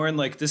kind of torn.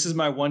 Like, this is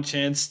my one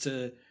chance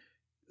to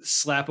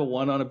slap a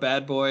 1 on a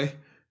bad boy.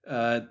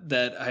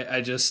 That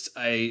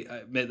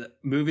I made a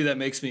movie that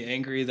makes me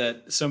angry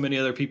that so many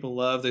other people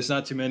love. There's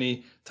not too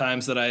many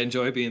times that I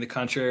enjoy being the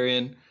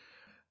contrarian.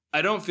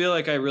 I don't feel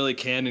like I really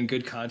can in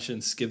good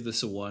conscience give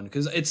this a 1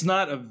 because it's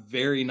not a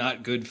very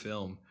not good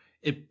film.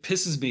 It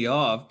pisses me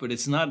off, but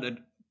it's not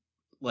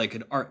like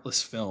an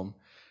artless film.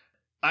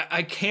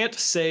 I can't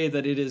say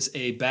that it is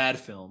a bad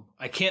film.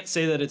 I can't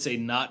say that it's a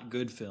not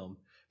good film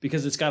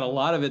because it's got a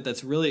lot of it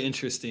that's really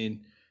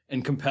interesting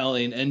and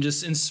compelling and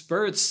just in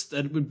spurts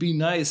that would be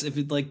nice if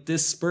it, like,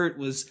 this spurt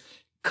was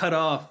cut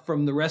off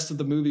from the rest of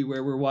the movie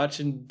where we're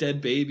watching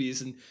dead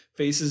babies and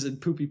faces in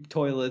poopy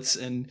toilets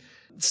and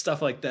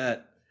stuff like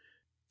that.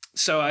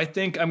 So I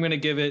think I'm going to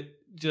give it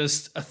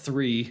just a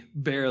 3,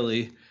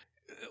 barely,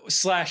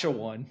 / a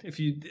 1,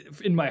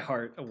 in my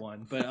heart, a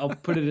 1, but I'll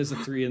put it as a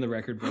 3 in the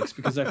record books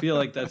because I feel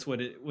like that's what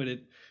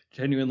it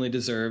genuinely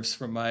deserves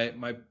from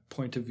my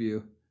point of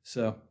view.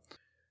 So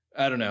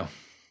I don't know.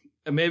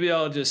 Maybe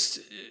I'll just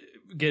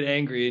get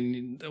angry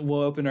and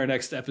we'll open our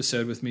next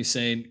episode with me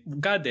saying,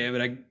 God damn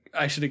it,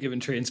 I should have given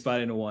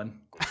Trainspotting a 1.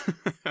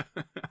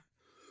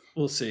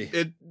 We'll see.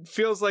 It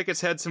feels like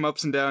it's had some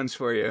ups and downs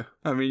for you.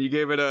 I mean, you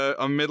gave it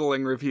a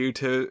middling review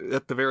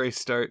at the very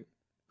start.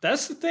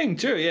 That's the thing,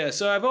 too, yeah.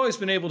 So I've always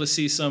been able to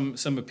see some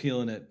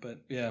appeal in it, but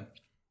yeah.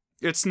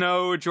 It's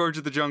no George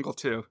of the Jungle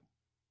 2.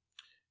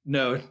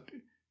 No,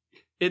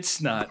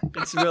 it's not.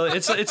 It's really,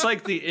 it's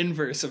like the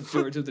inverse of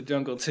George of the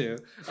Jungle 2.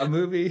 A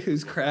movie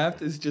whose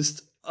craft is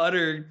just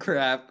utter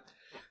crap,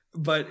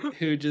 but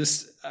who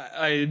just,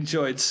 I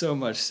enjoyed so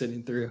much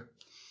sitting through.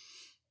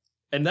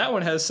 And that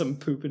one has some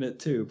poop in it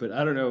too, but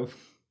I don't know.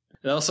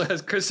 It also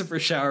has Christopher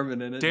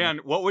Showerman in it. Dan,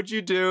 what would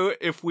you do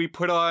if we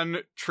put on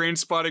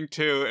Trainspotting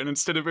 2 and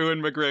instead of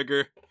Ewan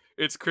McGregor,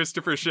 it's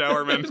Christopher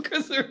Showerman?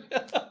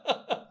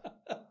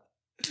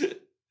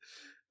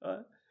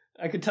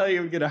 I could tell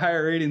you would get a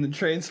higher rating than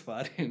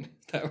Trainspotting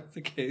if that were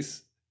the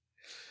case.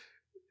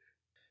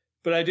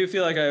 But I do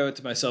feel like I owe it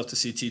to myself to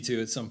see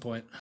T2 at some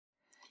point.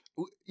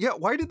 Yeah,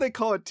 why did they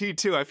call it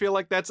T2? I feel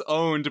like that's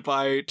owned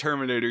by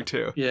Terminator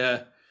 2.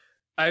 Yeah.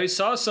 I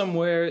saw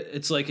somewhere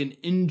it's like an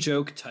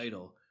in-joke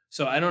title.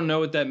 So I don't know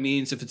what that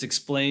means, if it's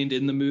explained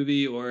in the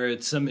movie or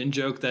it's some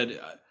in-joke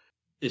that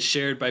is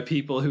shared by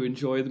people who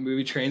enjoy the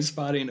movie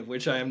Trainspotting, of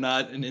which I am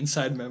not an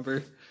inside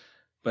member.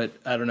 But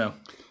I don't know.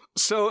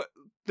 So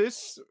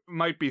this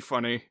might be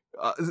funny.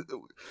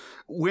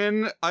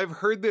 When I've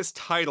heard this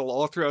title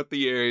all throughout the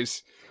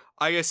years,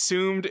 I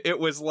assumed it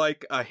was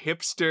like a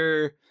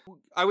hipster.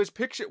 I was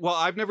well,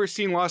 I've never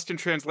seen Lost in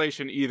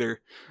Translation either,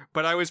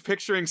 but I was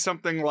picturing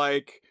something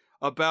like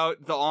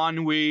about the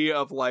ennui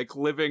of like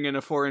living in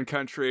a foreign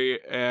country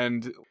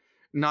and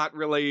not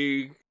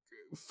really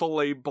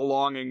fully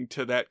belonging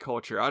to that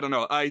culture. I don't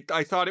know. I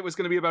thought it was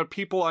going to be about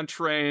people on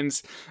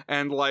trains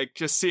and like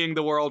just seeing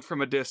the world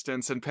from a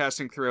distance and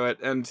passing through it.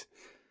 And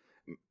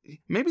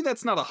maybe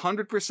that's not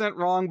 100%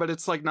 wrong, but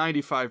it's like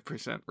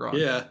 95% wrong.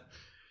 Yeah.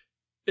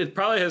 It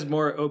probably has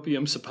more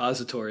opium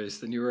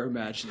suppositories than you were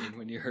imagining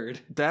when you heard.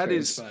 That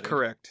is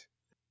correct.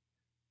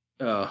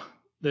 Oh,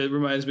 that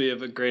reminds me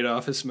of a great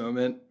Office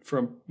moment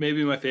from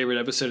maybe my favorite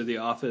episode of The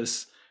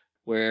Office,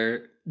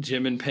 where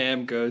Jim and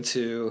Pam go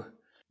to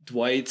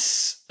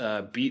Dwight's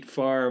beet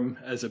farm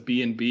as a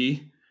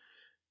B&B,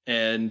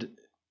 and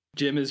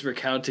Jim is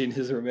recounting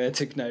his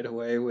romantic night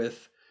away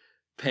with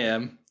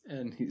Pam,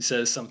 and he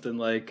says something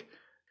like,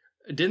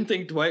 I didn't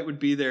think Dwight would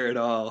be there at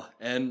all,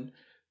 and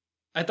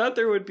I thought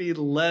there would be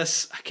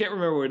less, I can't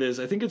remember what it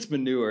is, I think it's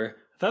manure.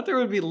 I thought there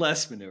would be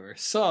less manure.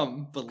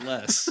 Some, but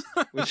less.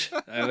 Which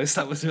I always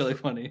thought was really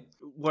funny.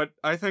 What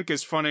I think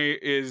is funny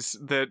is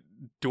that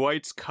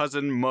Dwight's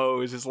cousin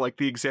Mose is like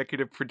the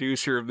executive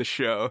producer of the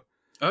show.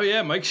 Oh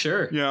yeah, Mike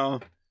Schur. Yeah.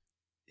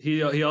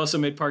 He also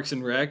made Parks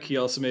and Rec. He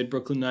also made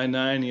Brooklyn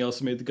Nine-Nine. He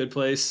also made The Good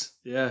Place.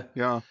 Yeah.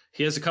 Yeah.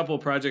 He has a couple of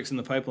projects in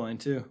the pipeline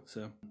too.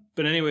 So,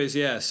 but anyways,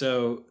 yeah.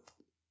 So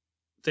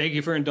thank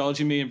you for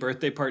indulging me in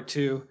Birthday Part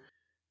 2.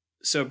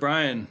 So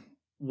Brian,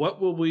 what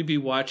will we be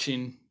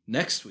watching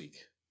next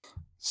week?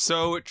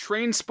 So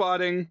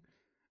Trainspotting,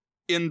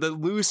 in the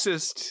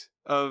loosest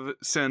of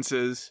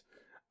senses,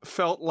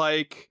 felt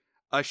like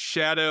a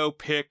shadow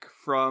pick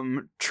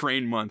from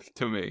Train Month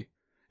to me.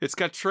 It's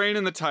got train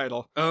in the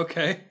title.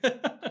 Okay.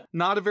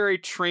 Not a very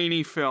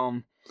trainy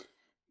film,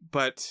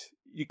 but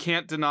you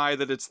can't deny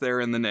that it's there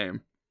in the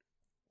name.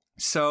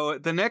 So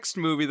the next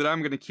movie that I'm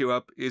going to queue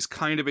up is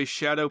kind of a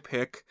shadow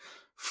pick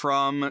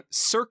from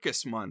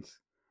Circus Month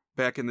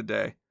back in the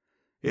day.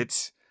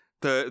 It's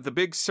the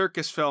big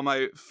circus film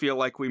I feel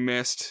like we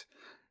missed.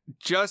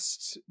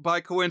 Just by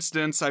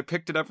coincidence, I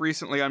picked it up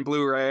recently on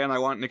Blu-ray and I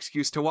want an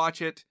excuse to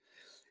watch it.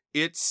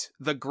 It's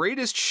The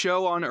Greatest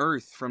Show on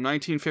Earth from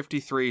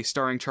 1953,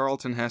 starring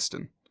Charlton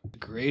Heston.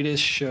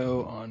 Greatest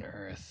Show on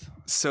Earth.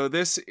 So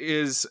this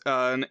is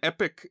an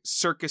epic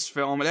circus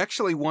film. It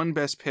actually won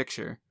Best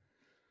Picture.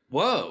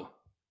 Whoa.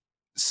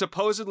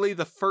 Supposedly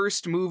the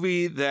first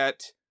movie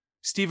that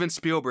Steven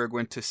Spielberg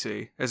went to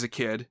see as a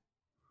kid.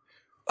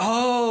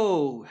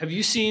 Oh, have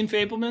you seen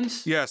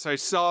Fabelmans? Yes, I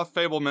saw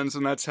Fabelmans,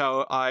 and that's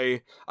how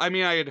I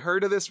had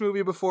heard of this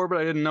movie before, but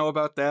I didn't know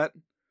about that.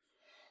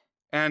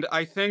 And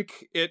I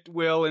think it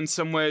will, in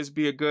some ways,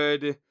 be a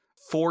good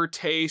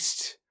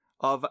foretaste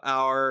of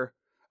our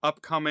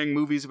upcoming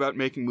Movies About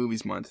Making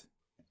Movies month.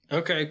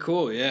 Okay,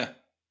 cool, yeah.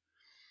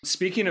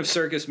 Speaking of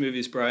circus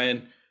movies,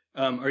 Brian,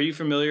 are you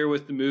familiar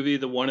with the movie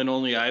The One and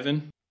Only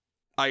Ivan?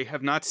 I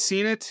have not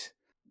seen it.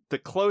 The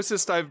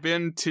closest I've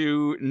been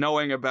to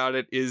knowing about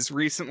it is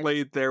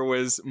recently there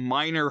was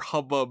minor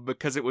hubbub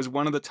because it was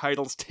one of the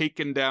titles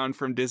taken down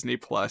from Disney+.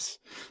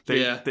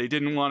 They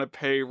didn't want to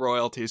pay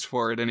royalties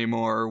for it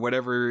anymore or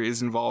whatever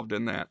is involved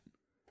in that.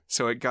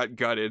 So it got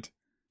gutted.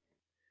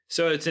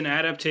 So it's an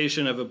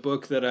adaptation of a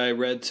book that I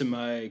read to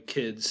my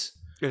kids.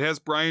 It has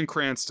Bryan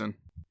Cranston.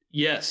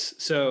 Yes.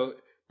 So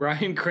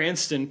Bryan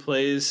Cranston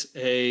plays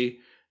a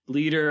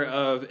leader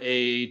of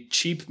a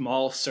cheap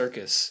mall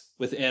circus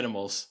with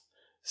animals.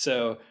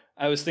 So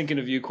I was thinking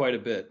of you quite a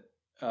bit,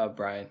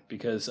 Brian,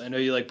 because I know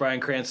you like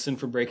Bryan Cranston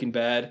from Breaking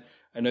Bad.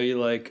 I know you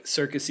like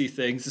circusy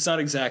things. It's not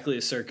exactly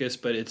a circus,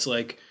 but it's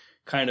like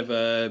kind of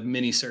a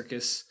mini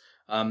circus.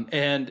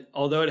 And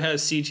although it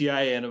has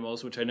CGI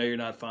animals, which I know you're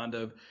not fond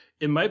of,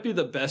 it might be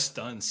the best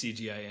done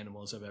CGI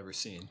animals I've ever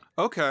seen.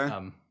 Okay.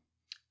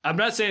 I'm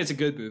not saying it's a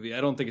good movie. I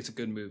don't think it's a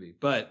good movie,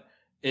 but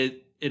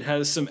it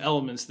has some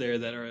elements there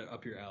that are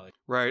up your alley.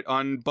 Right.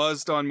 On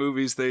Buzzed On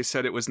Movies, they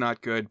said it was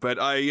not good, but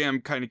I am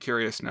kind of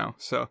curious now.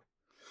 So,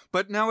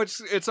 but now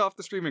it's off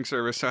the streaming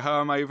service, so how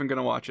am I even going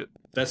to watch it?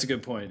 That's a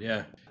good point,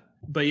 yeah.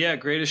 But yeah,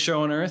 Greatest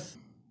Show on Earth.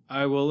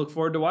 I will look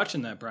forward to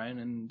watching that, Brian,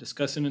 and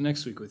discussing it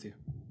next week with you.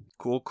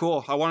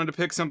 Cool. I wanted to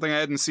pick something I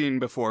hadn't seen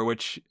before,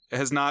 which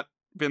has not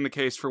been the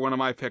case for one of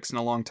my picks in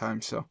a long time,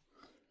 so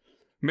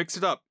mix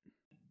it up.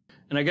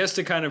 And I guess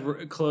to kind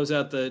of close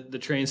out the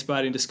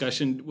Trainspotting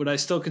discussion, would I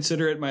still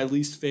consider it my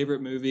least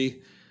favorite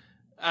movie?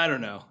 I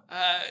don't know.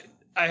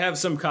 I have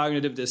some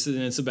cognitive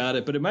dissonance about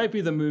it, but it might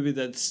be the movie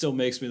that still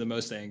makes me the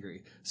most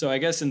angry. So I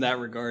guess in that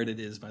regard, it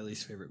is my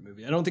least favorite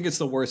movie. I don't think it's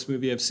the worst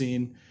movie I've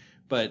seen,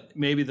 but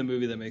maybe the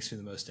movie that makes me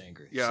the most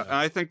angry. Yeah, so.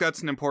 I think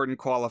that's an important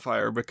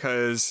qualifier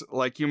because,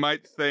 like, you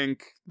might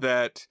think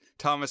that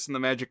Thomas and the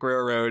Magic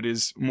Railroad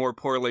is more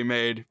poorly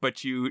made,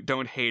 but you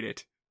don't hate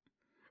it.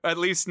 At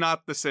least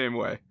not the same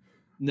way.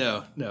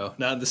 No,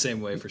 not in the same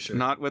way for sure.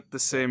 Not with the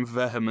same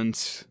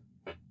vehemence.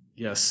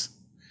 Yes.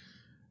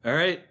 All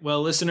right.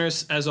 Well,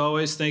 listeners, as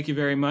always, thank you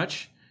very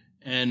much.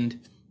 And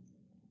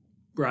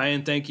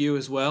Brian, thank you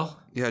as well.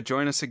 Yeah,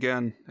 join us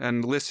again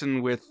and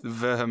listen with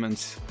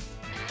vehemence.